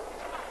 Well,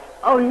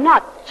 oh,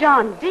 not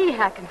John D.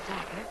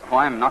 Hackensacker. Oh,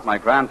 I'm not my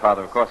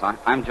grandfather, of course.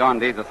 I'm John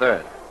D.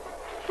 III.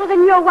 Well,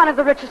 then you're one of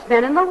the richest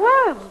men in the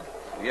world.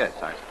 Yes,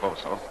 I suppose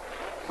so.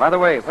 By the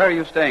way, where are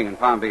you staying in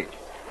Palm Beach?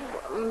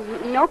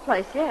 No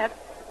place yet.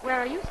 Where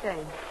are you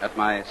staying? At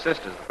my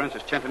sister's, the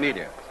Princess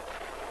Chentammedia.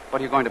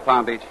 What are you going to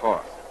Palm Beach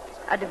for?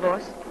 A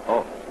divorce.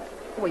 Oh.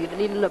 Well, you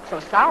needn't look so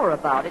sour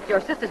about it.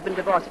 Your sister's been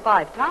divorced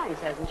 5 times,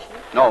 hasn't she?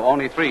 No,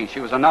 only 3. She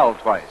was annulled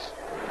twice.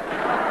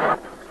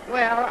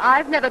 Well,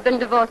 I've never been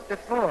divorced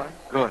before.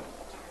 Good.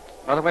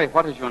 By the way,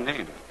 what is your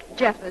name?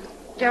 Jeffers.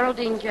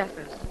 Geraldine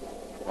Jeffers.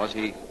 Was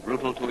he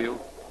brutal to you?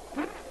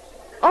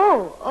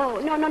 Oh,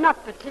 no,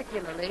 not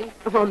particularly.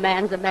 Oh,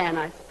 man's a man,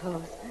 I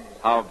suppose.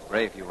 How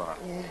brave you are.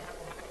 Yes.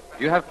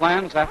 Do you have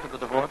plans after the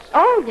divorce?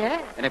 Oh,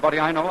 yes. Anybody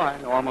I know? I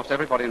know almost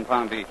everybody in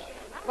Palm Beach.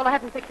 Well, I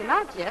haven't picked him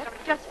out yet.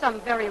 Just some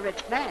very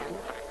rich man.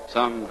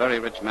 Some very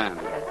rich man.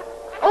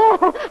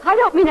 Oh, I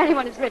don't mean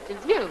anyone as rich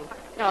as you.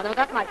 No,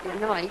 that might be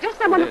annoying. Just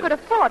someone who could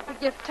afford to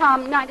give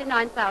Tom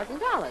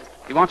 $99,000.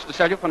 He wants to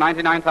sell you for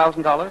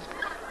 $99,000?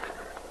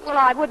 Well,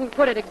 I wouldn't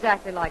put it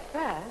exactly like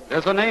that.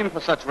 There's a name for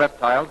such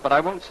reptiles, but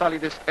I won't sell you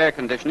this air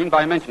conditioning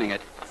by mentioning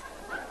it.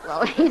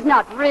 Well, he's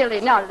not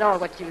at all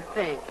what you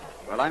think.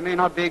 Well, I may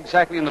not be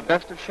exactly in the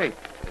best of shape.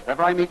 If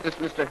ever I meet this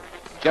Mr.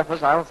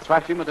 Jeffers, I'll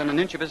thrash him within an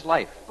inch of his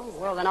life. Oh,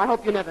 well, then I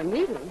hope you never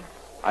meet him.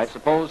 I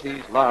suppose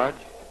he's large.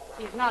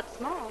 He's not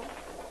small.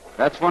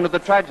 That's one of the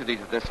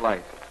tragedies of this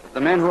life. The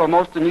men who are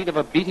most in need of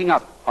a beating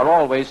up are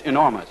always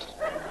enormous.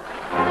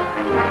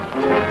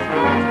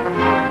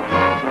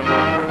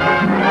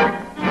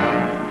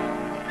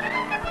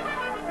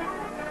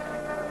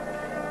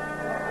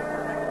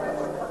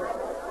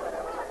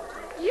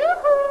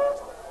 Yoo-hoo!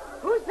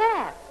 Who's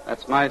that?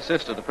 That's my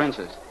sister, the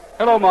princess.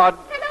 Hello, Maud.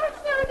 Hello,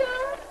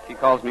 Snoodles. She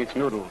calls me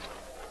Snoodles.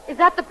 Is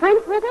that the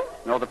prince with him?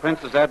 No, the prince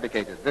has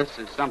abdicated. This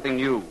is something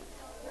new.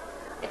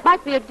 It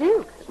might be a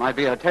duke. It might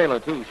be a tailor,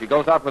 too. She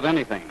goes out with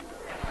anything.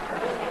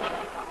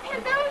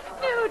 Hello,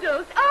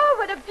 Snoodles. Oh,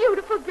 what a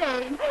beautiful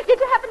dame. Did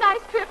you have a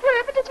nice trip?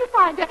 Wherever did you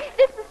find her?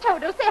 This is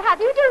Toto. Say how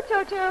do you do,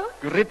 Toto?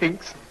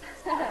 Greetings.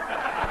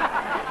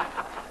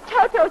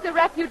 Toto's a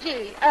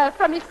refugee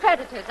from his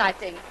creditors, I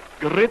think.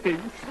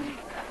 Greetings.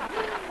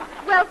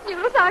 Well,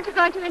 Snoodles, aren't you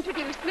going to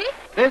introduce me?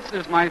 This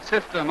is my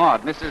sister,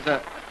 Maud.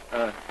 Mrs.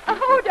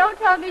 Oh, don't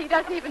tell me he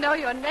doesn't even know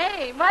your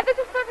name. Why, this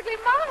is perfectly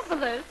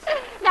marvelous.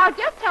 Now,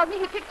 just tell me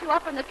he picked you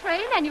up on the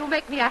train and you'll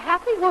make me a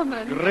happy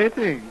woman.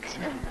 Greetings.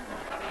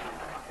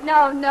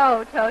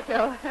 No,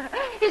 Toto.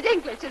 His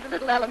English is a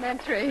little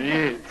elementary.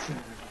 Yes.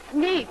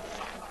 Neat.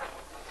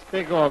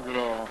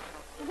 Spegoglo.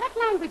 What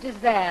language is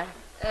that?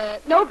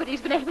 Nobody's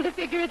been able to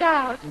figure it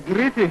out.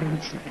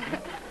 Greetings.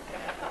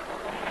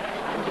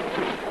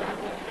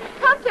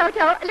 Come,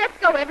 Toto. Let's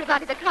go,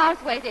 everybody. The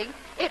car's waiting.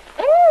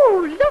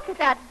 Oh, look at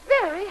that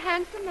very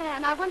handsome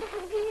man. I wonder who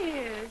he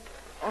is.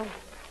 Oh,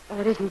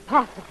 it isn't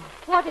possible.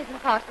 What isn't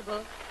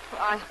possible?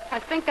 I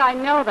think I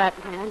know that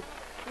man.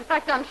 In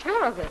fact, I'm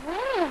sure of it.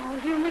 Well,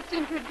 you must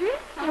introduce me.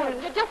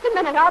 Oh, just a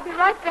minute. I'll be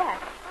right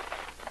back.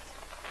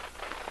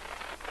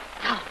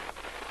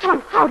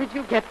 Tom, how did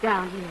you get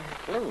down here?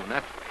 Balloon,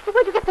 that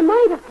Where'd you get the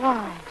money to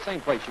fly?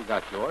 same place you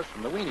got yours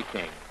from the Weenie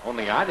King.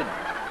 Only I didn't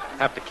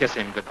have to kiss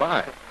him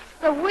goodbye.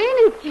 The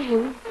Weenie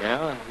King?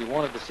 Yeah, he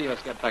wanted to see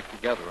us get back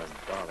together, and,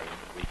 darling,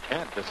 we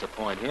can't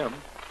disappoint him.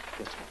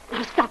 Kiss me.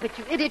 Oh, stop it,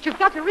 you idiot. You've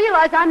got to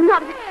realize I'm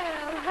not... Well,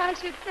 I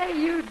should say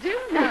you do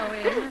know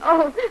him.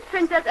 Oh,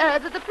 Princess,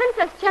 the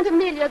Princess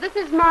Chentammelia. This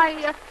is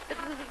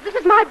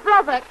my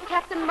brother,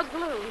 Captain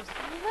McGlew.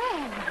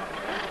 Well,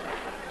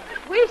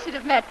 we should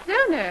have met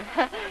sooner.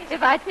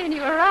 If I'd seen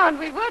you around,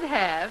 we would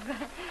have.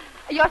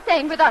 You're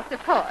staying with us,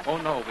 of course. Oh,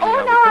 no.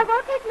 I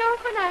won't take no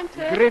for an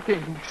answer.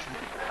 Greetings.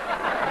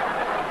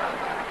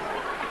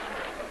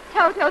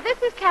 Toto,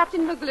 this is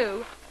Captain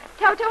McGlew.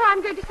 Toto,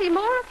 I'm going to see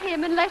more of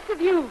him and less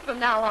of you from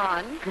now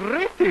on.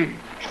 Greetings.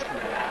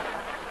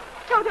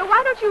 Toto,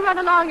 why don't you run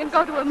along and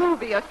go to a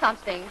movie or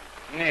something?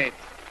 Nits.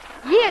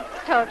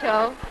 Yits,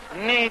 Toto.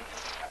 Nits.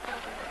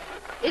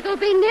 It'll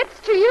be nits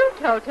to you,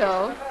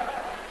 Toto.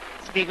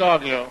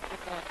 Spigoglio.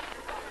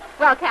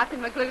 Well,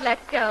 Captain McGlue,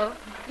 let's go.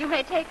 You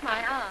may take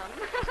my arm.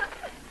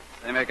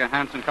 They make a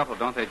handsome couple,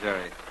 don't they,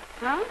 Jerry?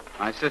 Huh?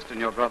 My sister and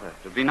your brother.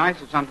 It would be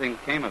nice if something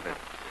came of it.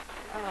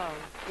 Oh,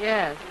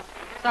 yes.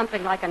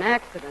 Something like an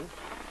accident.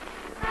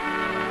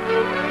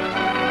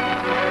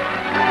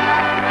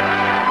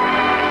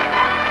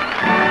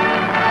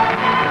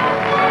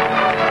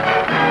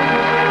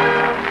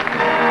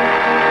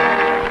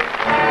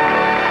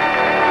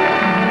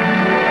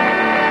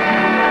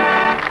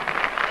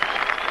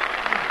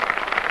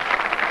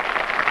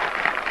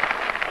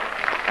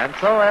 And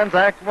so ends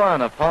Act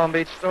One of Palm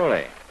Beach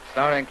Story,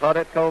 starring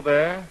Claudette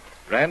Colbert,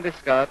 Randy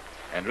Scott,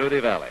 and Rudy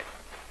Valley.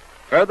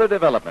 Further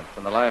developments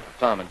in the life of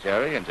Tom and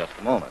Jerry in just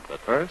a moment. But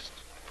first,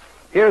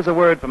 here's a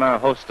word from our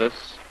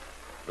hostess,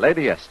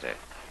 Lady Esther.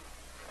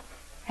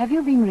 Have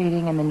you been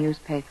reading in the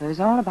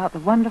newspapers all about the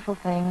wonderful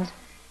things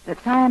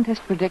that scientists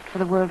predict for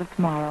the world of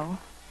tomorrow?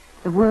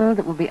 The world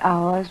that will be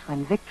ours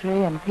when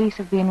victory and peace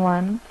have been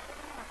won?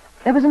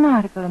 There was an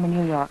article in the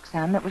New York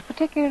Sun that was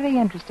particularly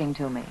interesting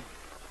to me.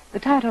 The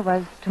title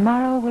was,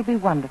 Tomorrow Will Be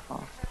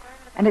Wonderful,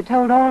 and it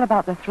told all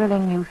about the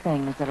thrilling new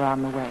things that are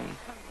on the way,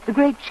 the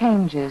great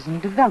changes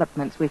and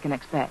developments we can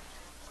expect.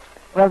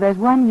 Well, there's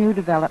one new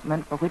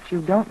development for which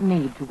you don't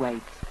need to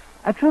wait,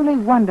 a truly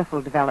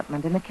wonderful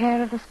development in the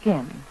care of the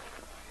skin.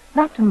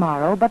 Not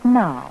tomorrow, but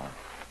now.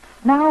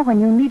 Now, when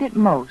you need it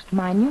most,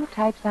 my new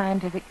Type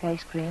Scientific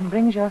Face Cream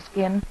brings your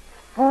skin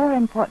 4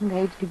 important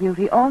aids to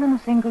beauty all in a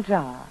single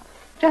jar.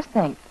 Just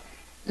think.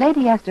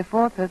 Lady Esther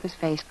 4-Purpose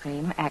Face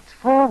Cream acts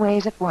 4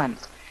 ways at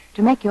once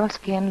to make your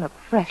skin look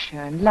fresher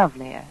and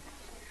lovelier.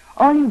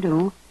 All you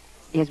do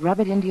is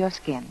rub it into your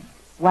skin,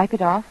 wipe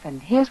it off,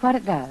 and here's what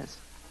it does.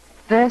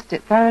 First,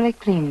 it thoroughly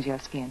cleans your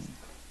skin.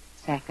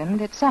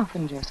 Second, it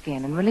softens your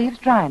skin and relieves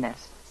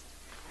dryness.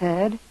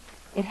 Third,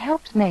 it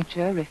helps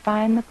nature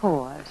refine the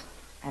pores.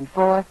 And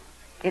fourth,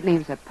 it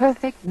leaves a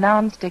perfect,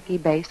 non-sticky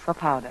base for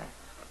powder.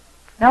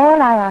 Now, all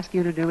I ask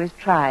you to do is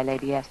try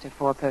Lady Esther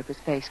 4-Purpose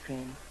Face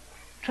Cream.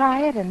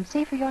 Try it and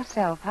see for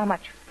yourself how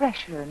much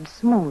fresher and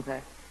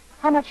smoother,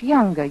 how much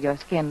younger your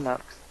skin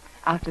looks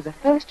after the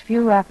first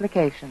few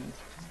applications.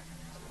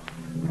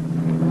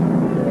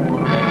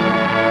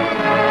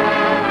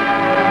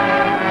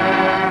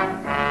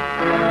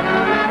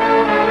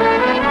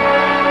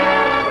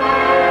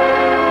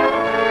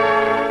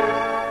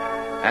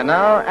 And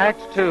now,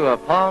 Act Two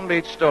of Palm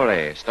Beach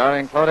Story,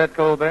 starring Claudette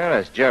Colbert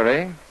as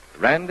Jerry,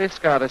 Randy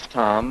Scott as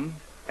Tom,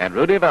 and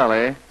Rudy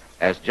Valley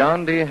as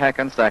John D.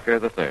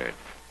 Hackensacker III.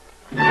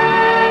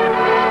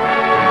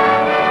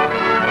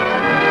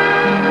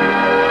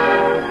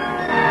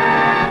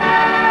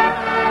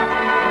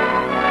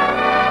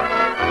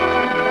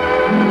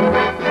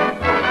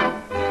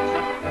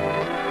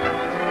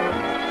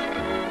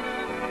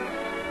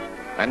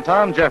 When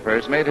Tom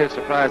Jeffers made his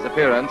surprise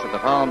appearance at the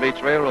Palm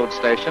Beach Railroad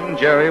Station,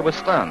 Jerry was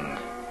stunned.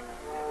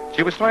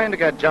 She was trying to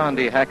get John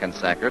D.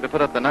 Hackensacker to put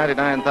up the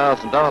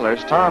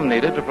 $99,000 Tom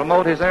needed to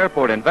promote his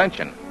airport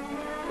invention.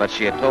 But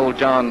she had told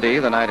John D.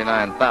 the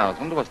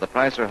 $99,000 was the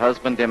price her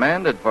husband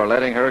demanded for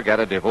letting her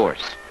get a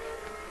divorce.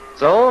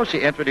 So she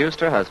introduced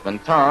her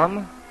husband,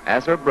 Tom,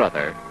 as her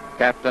brother,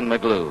 Captain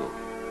McGlue.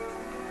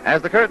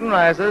 As the curtain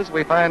rises,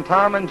 we find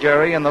Tom and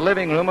Jerry in the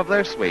living room of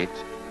their suite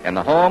in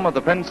the home of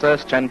the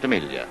Princess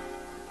Centimiglia.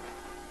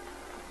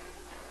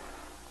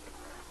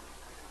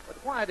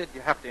 Why did you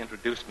have to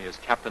introduce me as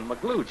Captain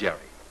McGlue, Jerry?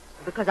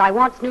 Because I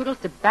want Snoodles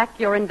to back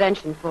your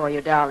invention for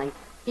you, darling.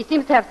 He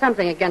seems to have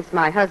something against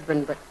my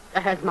husband, but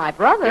as my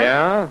brother...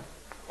 Yeah?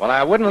 Well,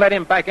 I wouldn't let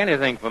him back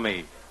anything for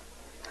me.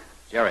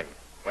 Jerry,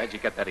 where'd you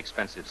get that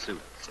expensive suit?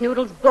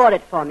 Snoodles bought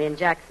it for me in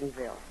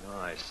Jacksonville. Oh,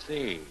 I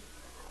see.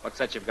 What's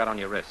that you've got on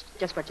your wrist?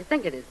 Just what you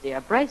think it is, dear.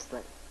 A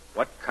bracelet.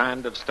 What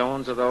kind of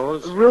stones are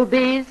those?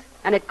 Rubies,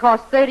 and it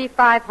cost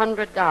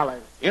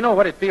 $3,500. You know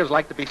what it feels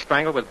like to be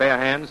strangled with bare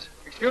hands?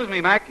 Excuse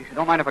me, Mac. You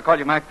don't mind if I call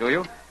you Mac, do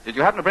you? Did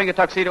you happen to bring a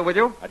tuxedo with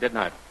you? I did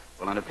not.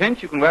 Well, in a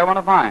pinch, you can wear one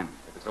of mine.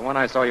 If it's the one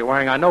I saw you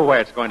wearing, I know where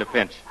it's going to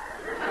pinch.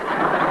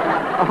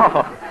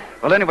 Oh.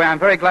 Well, anyway, I'm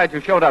very glad you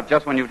showed up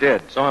just when you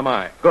did. So am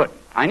I. Good.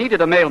 I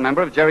needed a male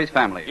member of Jerry's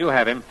family. You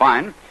have him.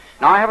 Fine.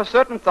 Now, I have a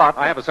certain thought...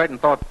 I have a certain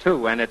thought,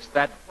 too, and it's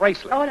that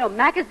bracelet. Oh, no,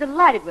 Mac is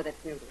delighted with it,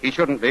 Snoodles. He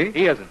shouldn't be.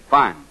 He isn't.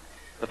 Fine.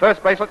 The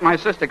first bracelet my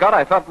sister got,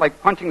 I felt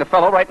like punching the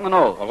fellow right in the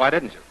nose. Well, why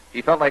didn't you?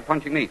 He felt like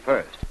punching me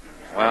first.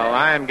 Well,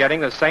 I'm getting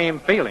the same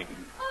feeling.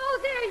 Oh,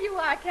 there you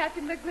are,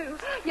 Captain McGlue.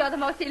 You're the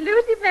most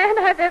elusive man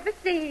I've ever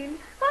seen.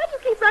 Why do you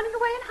keep running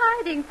away and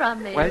hiding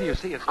from me? Well, you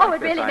see, it's Oh,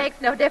 like it really this.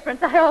 makes no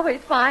difference. I always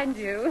find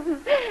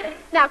you.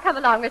 Now, come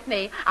along with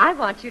me. I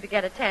want you to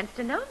get a chance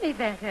to know me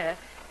better.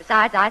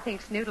 Besides, I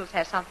think Snoodles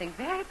has something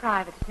very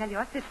private to tell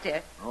your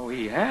sister. Oh,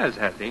 he has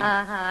he?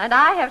 Uh-huh. And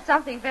I have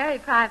something very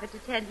private to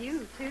tell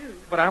you, too.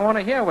 But I want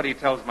to hear what he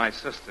tells my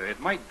sister.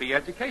 It might be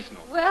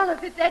educational. Well,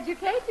 if it's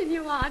education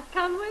you want,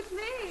 come with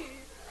me.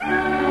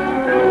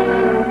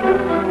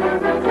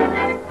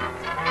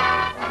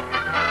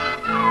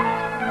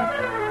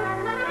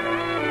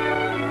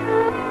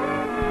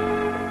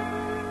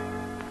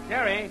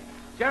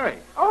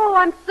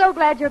 so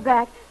glad you're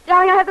back.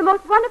 Darling, I have the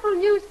most wonderful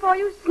news for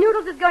you.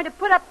 Snoodles is going to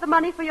put up the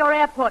money for your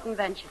airport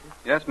invention.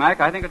 Yes, Mac,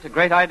 I think it's a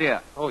great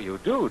idea. Oh, you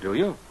do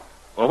you?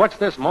 Well, what's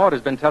this Maud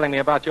has been telling me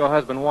about your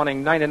husband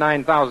wanting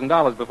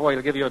 $99,000 before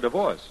he'll give you a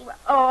divorce?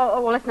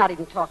 Well, let's not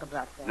even talk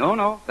about that.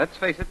 No, let's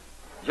face it.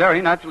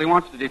 Jerry naturally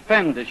wants to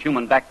defend this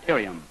human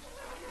bacterium.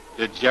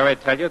 Did Jerry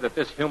tell you that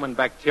this human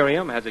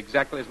bacterium has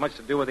exactly as much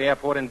to do with the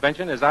airport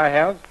invention as I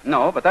have?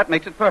 No, but that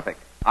makes it perfect.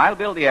 I'll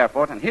build the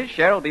airport, and his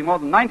share will be more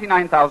than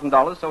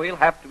 $99,000, so he'll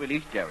have to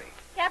release Jerry.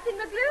 Captain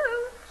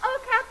McGlue! Oh,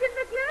 Captain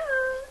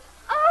McGlue!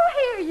 Oh,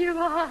 here you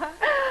are.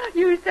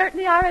 You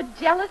certainly are a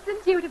jealous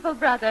and dutiful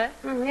brother.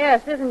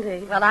 Yes, isn't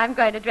he? Well, I'm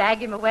going to drag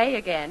him away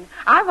again.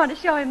 I want to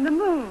show him the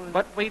moon.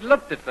 But we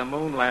looked at the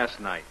moon last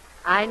night.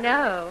 I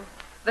know,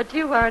 but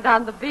you weren't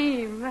on the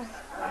beam.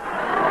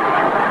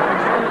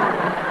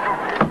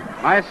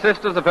 My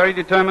sister's a very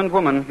determined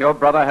woman. Your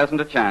brother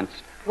hasn't a chance.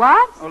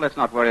 What? Oh, let's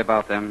not worry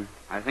about them.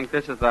 I think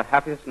this is the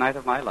happiest night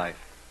of my life.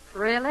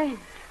 Really?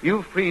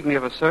 You've freed me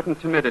of a certain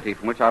timidity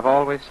from which I've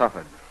always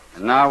suffered.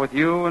 And now with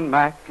you and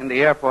Mac in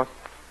the airport,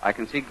 I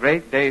can see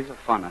great days of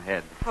fun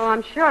ahead. Oh,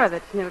 I'm sure of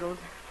it, Snoodles.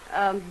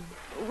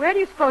 Where do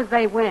you suppose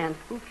they went?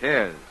 Who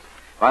cares?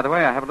 By the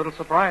way, I have a little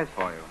surprise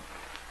for you.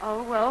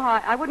 Oh, well,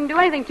 I wouldn't do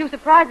anything too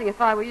surprising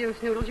if I were you,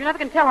 Snoodles. You never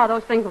can tell how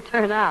those things will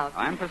turn out.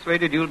 I'm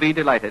persuaded you'll be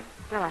delighted.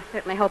 Well, I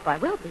certainly hope I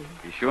will be.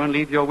 Be sure and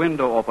leave your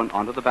window open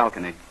onto the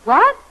balcony.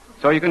 What?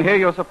 So you can hear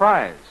your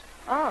surprise.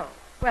 Oh,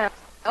 well.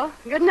 Oh,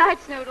 good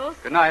night, Snoodles.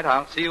 Good night.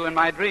 I'll see you in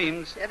my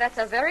dreams. Yeah, that's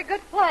a very good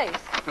place.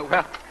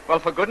 Well,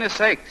 for goodness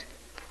sakes.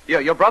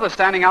 Your brother's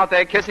standing out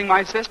there kissing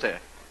my sister.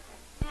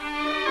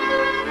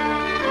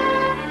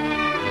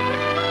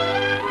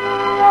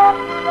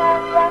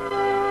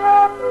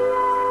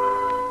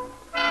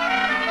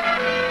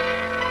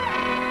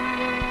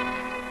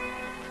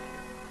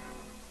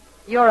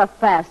 You're a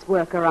fast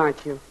worker,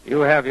 aren't you?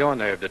 You have your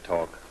nerve to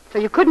talk. So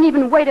you couldn't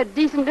even wait a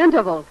decent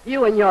interval,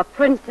 you and your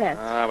princess.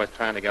 I was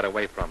trying to get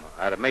away from her.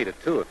 I'd have made it,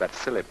 too, if that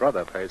silly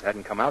brother of hers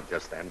hadn't come out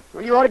just then.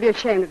 Well, you ought to be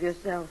ashamed of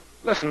yourself.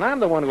 Listen, I'm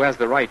the one who has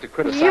the right to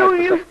criticize...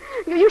 You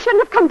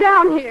shouldn't have come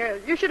down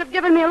here. You should have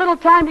given me a little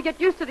time to get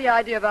used to the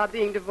idea of our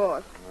being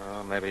divorced.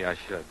 Oh, maybe I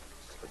should.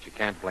 But you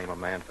can't blame a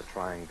man for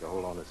trying to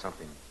hold on to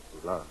something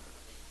he loves.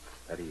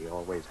 That he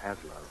always has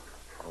loved,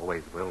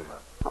 always will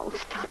love. Oh,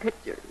 stop it.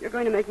 You're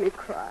going to make me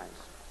cry.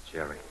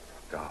 Jerry,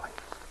 darling.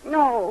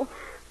 No,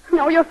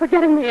 you're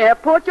forgetting the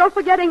airport. You're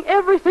forgetting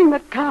everything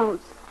that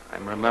counts.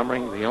 I'm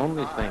remembering the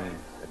only thing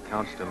that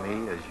counts to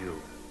me as you.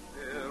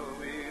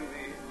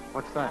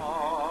 What's that?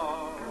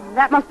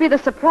 That must be the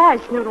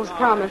surprise Snoodles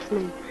promised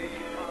me.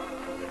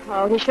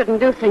 Oh, he shouldn't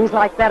do things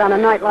like that on a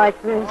night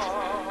like this.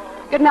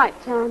 Good night,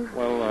 Tom.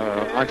 Well,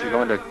 aren't you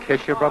going to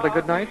kiss your brother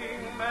goodnight?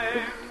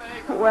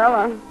 Well,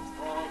 I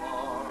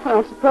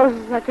don't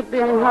suppose there could be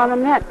any harm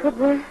in that, could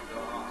there?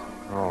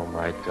 Oh,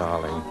 my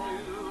darling.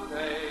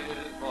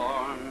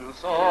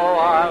 So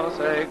I'll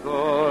say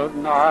good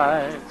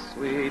night,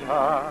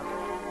 sweetheart,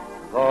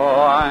 though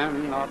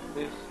I'm not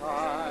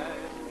beside.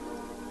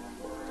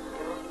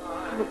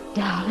 Oh,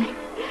 darling.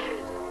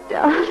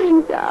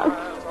 Darling.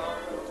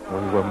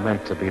 We were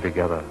meant to be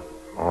together,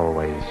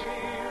 always.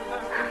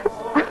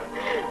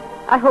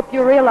 I hope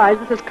you realize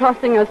this is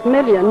costing us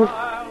millions.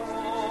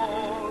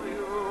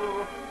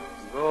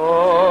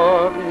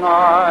 Good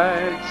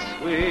night,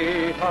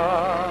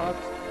 sweetheart.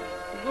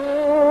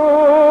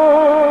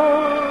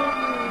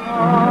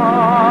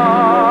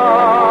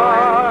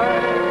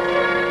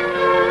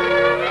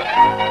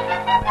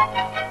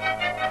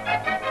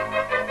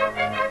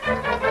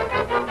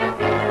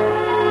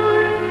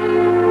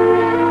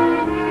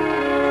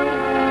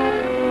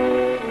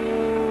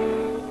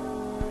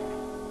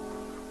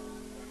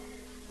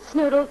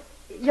 Snoodles,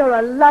 you're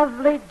a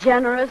lovely,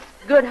 generous,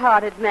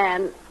 good-hearted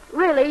man.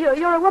 Really,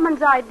 you're a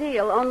woman's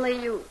ideal,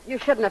 only you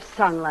shouldn't have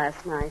sung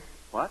last night.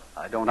 What?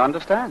 I don't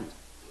understand.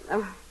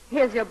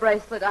 Here's your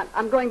bracelet.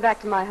 I'm going back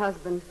to my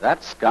husband.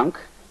 That skunk?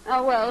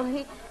 Oh, well,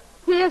 he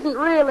isn't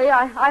really.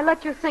 I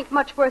let you think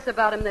much worse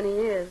about him than he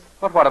is.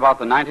 But what about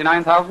the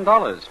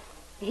 $99,000?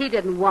 He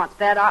didn't want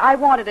that. I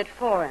wanted it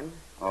for him.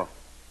 Oh.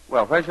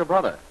 Well, where's your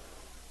brother?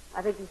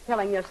 I think he's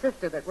telling your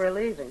sister that we're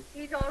leaving.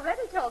 He's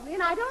already told me,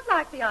 and I don't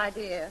like the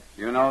idea.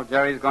 You know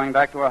Jerry's going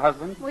back to her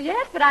husband? Well,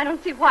 yes, but I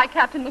don't see why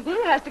Captain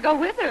McGlue has to go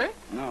with her.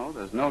 No,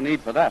 there's no need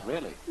for that,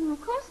 really. Well,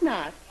 of course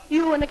not.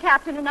 You and the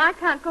captain and I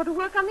can't go to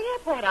work on the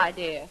airport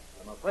idea.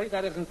 I'm afraid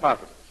that isn't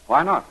possible.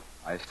 Why not?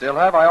 I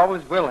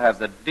always will have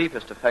the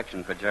deepest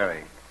affection for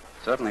Jerry.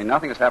 Certainly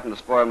nothing has happened to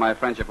spoil my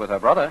friendship with her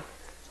brother.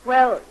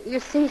 Well, you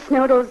see,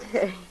 Snoodles,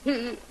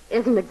 he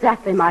isn't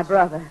exactly my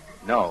brother.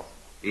 No,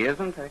 he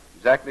isn't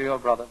exactly your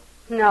brother.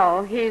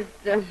 No, he's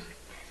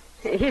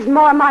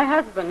more my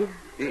husband.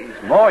 He's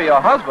more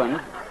your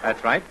husband?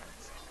 That's right.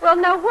 Well,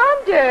 no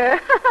wonder.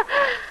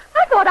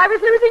 I thought I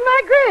was losing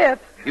my grip.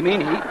 You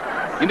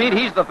mean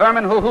he's the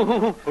vermin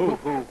who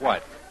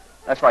what?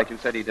 That's right, you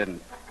said he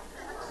didn't.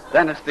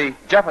 Then it's the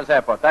Jeffers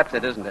Airport. That's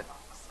it, isn't it?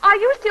 Are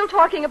you still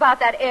talking about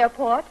that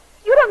airport?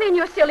 You don't mean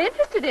you're still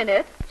interested in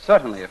it?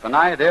 Certainly. If an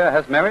idea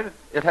has merit,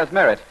 it has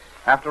merit.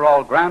 After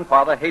all,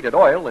 Grandfather hated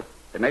oil. It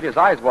made his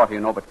eyes water,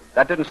 but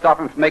that didn't stop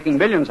him from making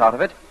millions out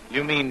of it.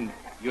 You mean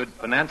you'd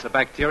finance a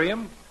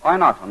bacterium? Why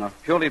not? On a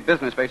purely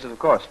business basis, of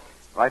course.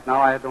 Right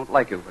now, I don't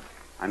like you, but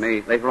I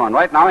may later on.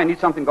 Right now, I need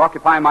something to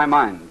occupy my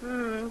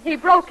mind. He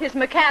broke his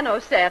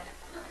Meccano set.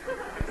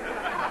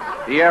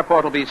 The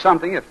airport will be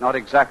something, if not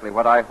exactly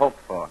what I hoped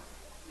for.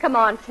 Come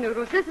on,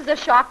 Snoodles. This is a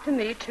shock to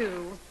me,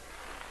 too.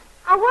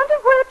 I wonder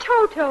where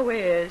Toto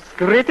is.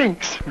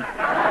 Greetings.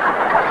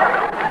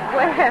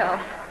 Well,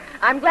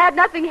 I'm glad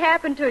nothing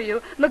happened to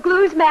you.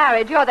 McGlue's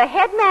married. You're the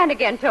head man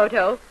again,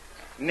 Toto.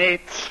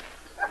 Neats.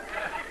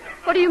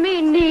 What do you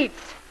mean,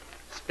 neats?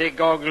 Speak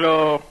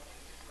glue.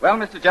 Well,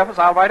 Mr. Jeffers,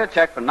 I'll write a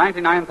check for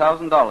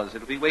 $99,000.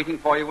 It'll be waiting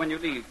for you when you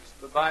leave.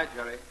 Goodbye,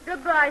 Jerry.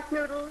 Goodbye,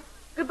 Snoodles.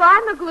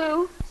 Goodbye,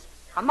 McGlue.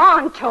 Come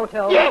on,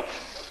 Toto. Yes!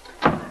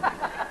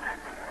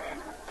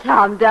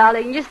 Tom,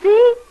 darling, you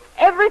see?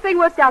 Everything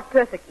works out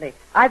perfectly.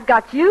 I've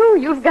got you,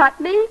 you've got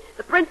me,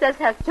 the princess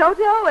has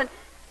Toto, and...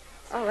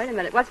 Oh, wait a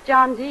minute. What's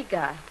John D.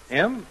 got?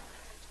 Him?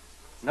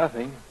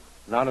 Nothing.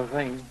 Not a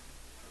thing.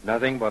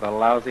 Nothing but a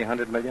lousy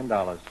 $100 million.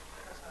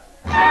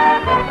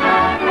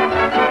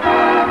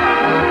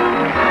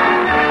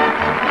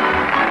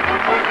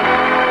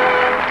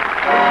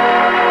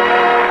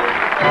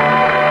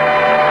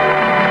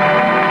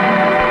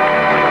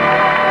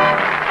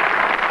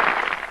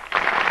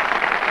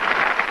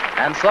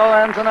 And so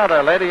ends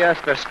another Lady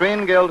Esther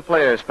Screen Guild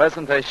Players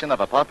presentation of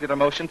a popular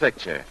motion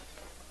picture.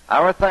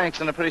 Our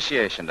thanks and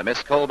appreciation to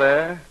Miss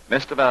Colbert,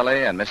 Mr.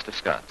 Valley, and Mr.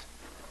 Scott.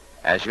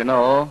 As you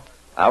know,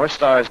 our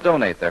stars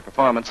donate their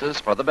performances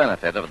for the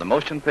benefit of the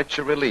Motion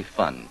Picture Relief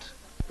Fund.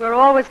 We're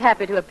always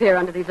happy to appear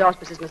under these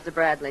auspices, Mr.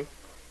 Bradley.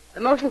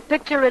 The Motion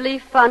Picture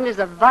Relief Fund is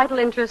of vital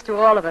interest to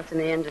all of us in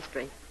the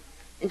industry.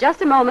 In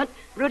just a moment,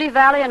 Rudy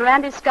Valley and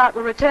Randy Scott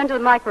will return to the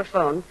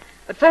microphone.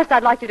 But first,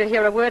 I'd like you to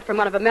hear a word from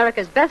one of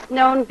America's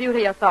best-known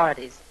beauty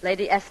authorities,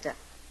 Lady Esther.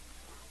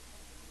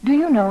 Do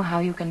you know how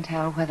you can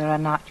tell whether or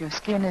not your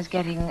skin is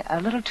getting a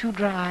little too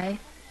dry?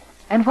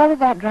 And whether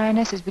that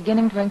dryness is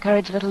beginning to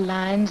encourage little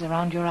lines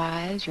around your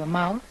eyes, your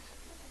mouth?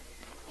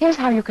 Here's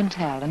how you can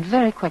tell, and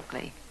very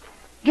quickly.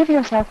 Give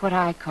yourself what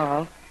I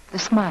call the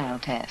smile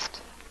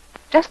test.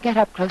 Just get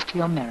up close to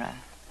your mirror.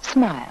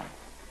 Smile.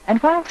 And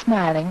while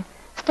smiling,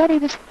 study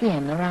the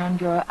skin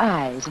around your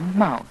eyes and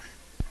mouth.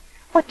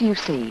 What do you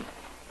see?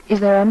 Is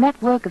there a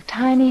network of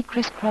tiny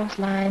crisscross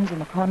lines in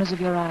the corners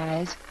of your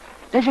eyes?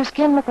 Does your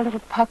skin look a little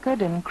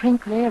puckered and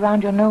crinkly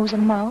around your nose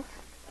and mouth?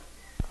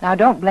 Now,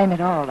 don't blame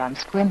it all on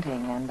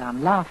squinting and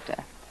on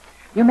laughter.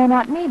 You may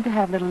not need to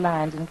have little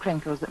lines and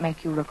crinkles that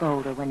make you look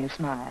older when you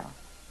smile.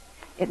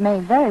 It may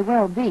very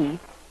well be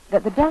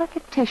that the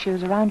delicate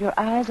tissues around your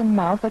eyes and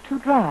mouth are too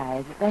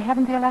dry, that they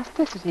haven't the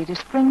elasticity to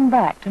spring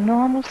back to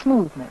normal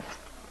smoothness.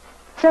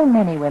 So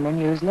many women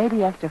use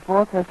Lady Esther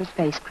 4-Purpose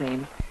Face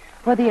Cream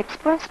for the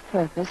express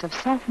purpose of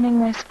softening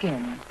their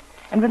skin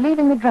and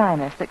relieving the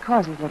dryness that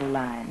causes little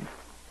lines.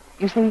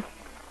 You see,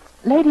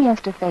 Lady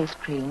Esther Face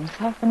Cream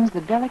softens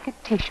the delicate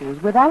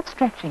tissues without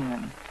stretching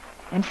them,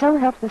 and so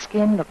helps the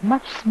skin look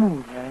much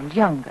smoother and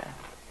younger.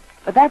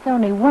 But that's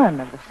only one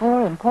of the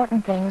 4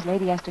 important things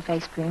Lady Esther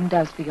Face Cream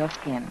does for your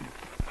skin.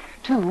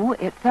 2,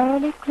 it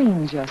thoroughly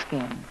cleans your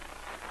skin.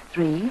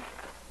 3,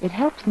 it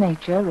helps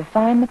nature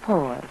refine the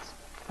pores.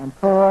 And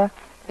 4,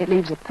 it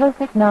leaves a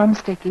perfect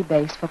non-sticky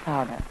base for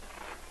powder.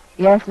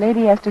 Yes,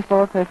 Lady Esther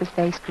 4-Purpose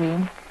Face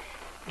Cream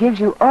gives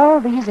you all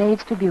these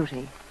aids to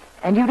beauty,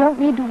 and you don't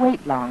need to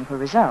wait long for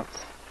results.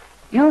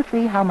 You'll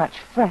see how much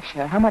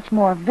fresher, how much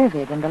more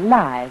vivid and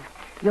alive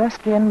your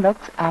skin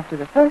looks after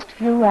the first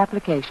few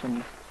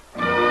applications.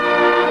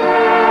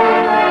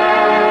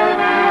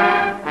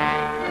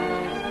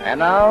 And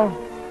now,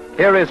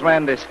 here is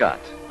Randy Scott.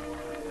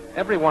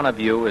 Every one of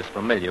you is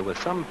familiar with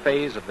some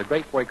phase of the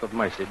great work of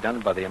mercy done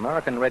by the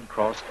American Red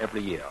Cross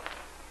every year.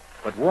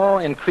 But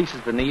war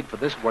increases the need for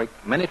this work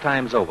many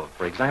times over.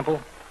 For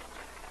example,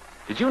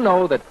 did you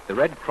know that the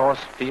Red Cross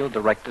field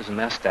directors and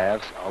their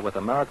staffs are with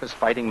America's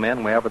fighting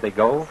men wherever they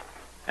go?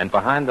 And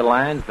behind the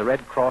lines, the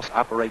Red Cross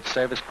operates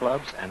service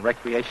clubs and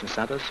recreation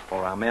centers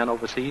for our men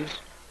overseas?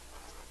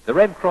 The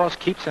Red Cross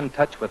keeps in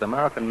touch with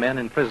American men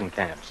in prison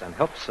camps and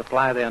helps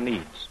supply their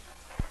needs.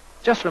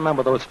 Just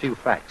remember those few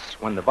facts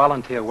when the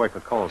volunteer worker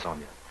calls on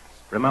you.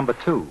 Remember,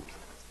 too,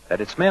 that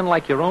it's men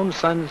like your own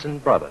sons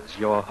and brothers,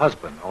 your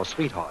husband or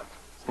sweetheart,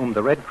 whom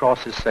the Red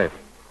Cross is serving.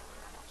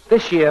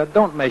 This year,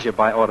 don't measure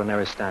by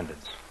ordinary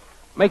standards.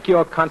 Make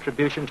your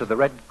contribution to the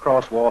Red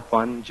Cross War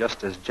Fund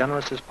just as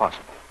generous as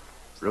possible.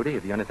 Rudy,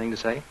 have you anything to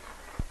say?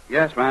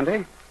 Yes,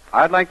 Randy.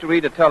 I'd like to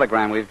read a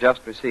telegram we've just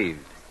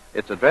received.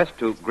 It's addressed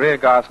to Greer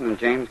Garson and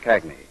James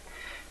Cagney.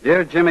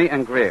 Dear Jimmy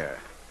and Greer,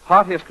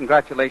 heartiest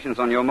congratulations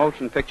on your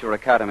Motion Picture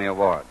Academy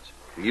Awards.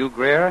 To you,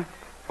 Greer,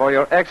 for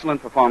your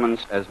excellent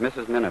performance as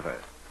Mrs. Miniver.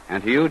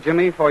 And to you,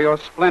 Jimmy, for your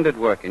splendid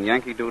work in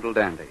Yankee Doodle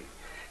Dandy.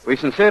 We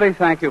sincerely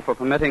thank you for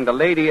permitting the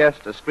Lady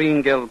Esther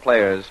Screen Guild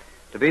Players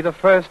to be the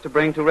first to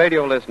bring to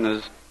radio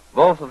listeners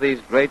both of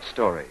these great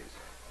stories.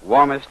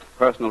 Warmest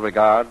personal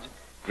regards,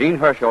 Gene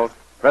Herschel,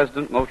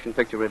 President, Motion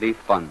Picture Relief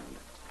Fund.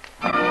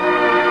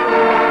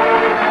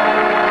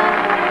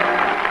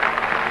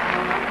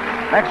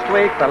 Next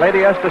week, the Lady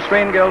Esther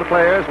Screen Guild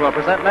Players will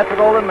present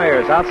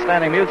Metro-Goldwyn-Mayer's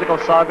outstanding musical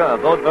saga of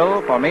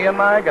vaudeville, For Me and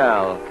My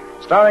Gal,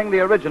 starring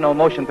the original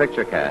motion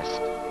picture cast,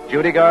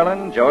 Judy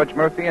Garland, George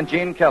Murphy, and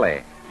Gene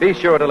Kelly. Be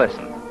sure to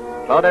listen.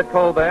 Claudette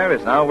Colbert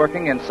is now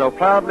working in So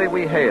Proudly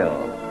We Hail.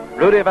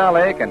 Rudy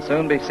Vallée can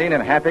soon be seen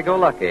in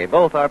Happy-Go-Lucky.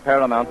 Both are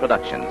Paramount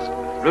productions.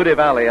 Rudy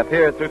Vallée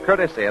appeared through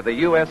courtesy of the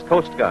U.S.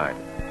 Coast Guard.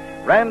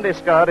 Randy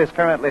Scott is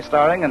currently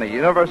starring in the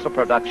Universal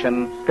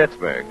production,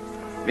 Pittsburgh.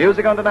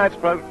 Music on tonight's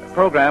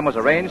program was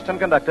arranged and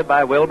conducted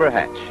by Wilbur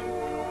Hatch.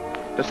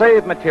 To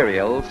save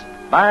materials,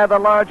 buy the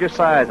larger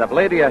size of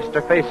Lady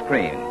Esther face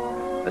cream.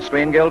 The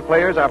Screen Guild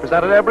Players are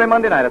presented every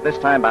Monday night at this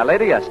time by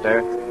Lady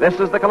Esther. This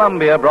is the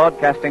Columbia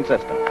Broadcasting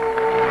System.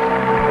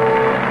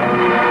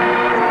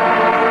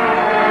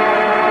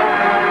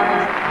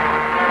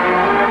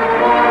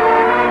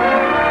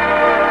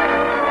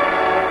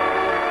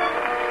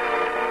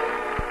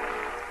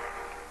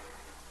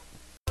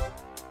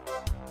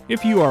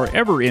 If you are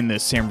ever in the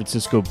San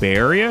Francisco Bay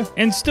Area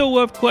and still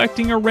love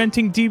collecting or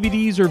renting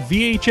DVDs or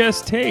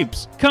VHS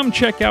tapes, come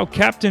check out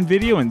Captain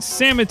Video in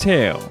San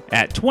Mateo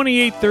at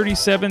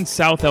 2837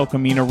 South El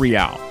Camino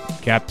Real.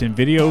 Captain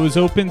Video is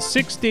open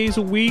 6 days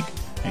a week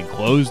and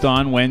closed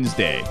on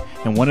Wednesday,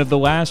 and one of the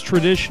last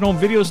traditional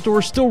video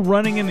stores still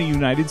running in the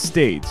United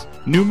States.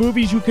 New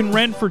movies you can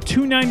rent for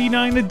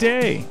 $2.99 a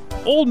day.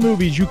 Old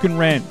movies you can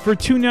rent for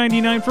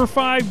 $2.99 for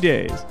 5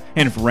 days.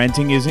 And if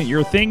renting isn't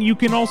your thing, you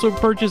can also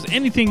purchase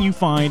anything you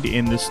find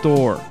in the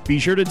store. Be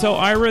sure to tell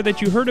Ira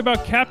that you heard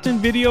about Captain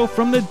Video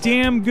from the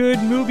Damn Good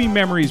Movie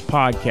Memories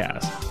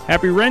podcast.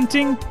 Happy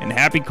renting and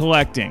happy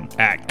collecting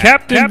at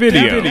Captain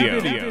Video.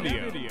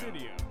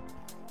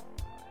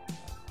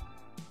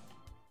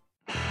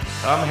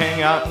 Come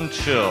hang out and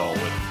chill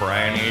with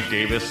Brian A.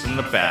 Davis and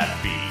the Bad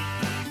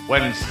Beat.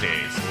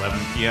 Wednesdays, 11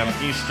 p.m.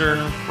 Eastern,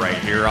 right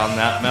here on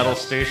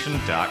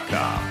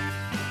thatmetalstation.com.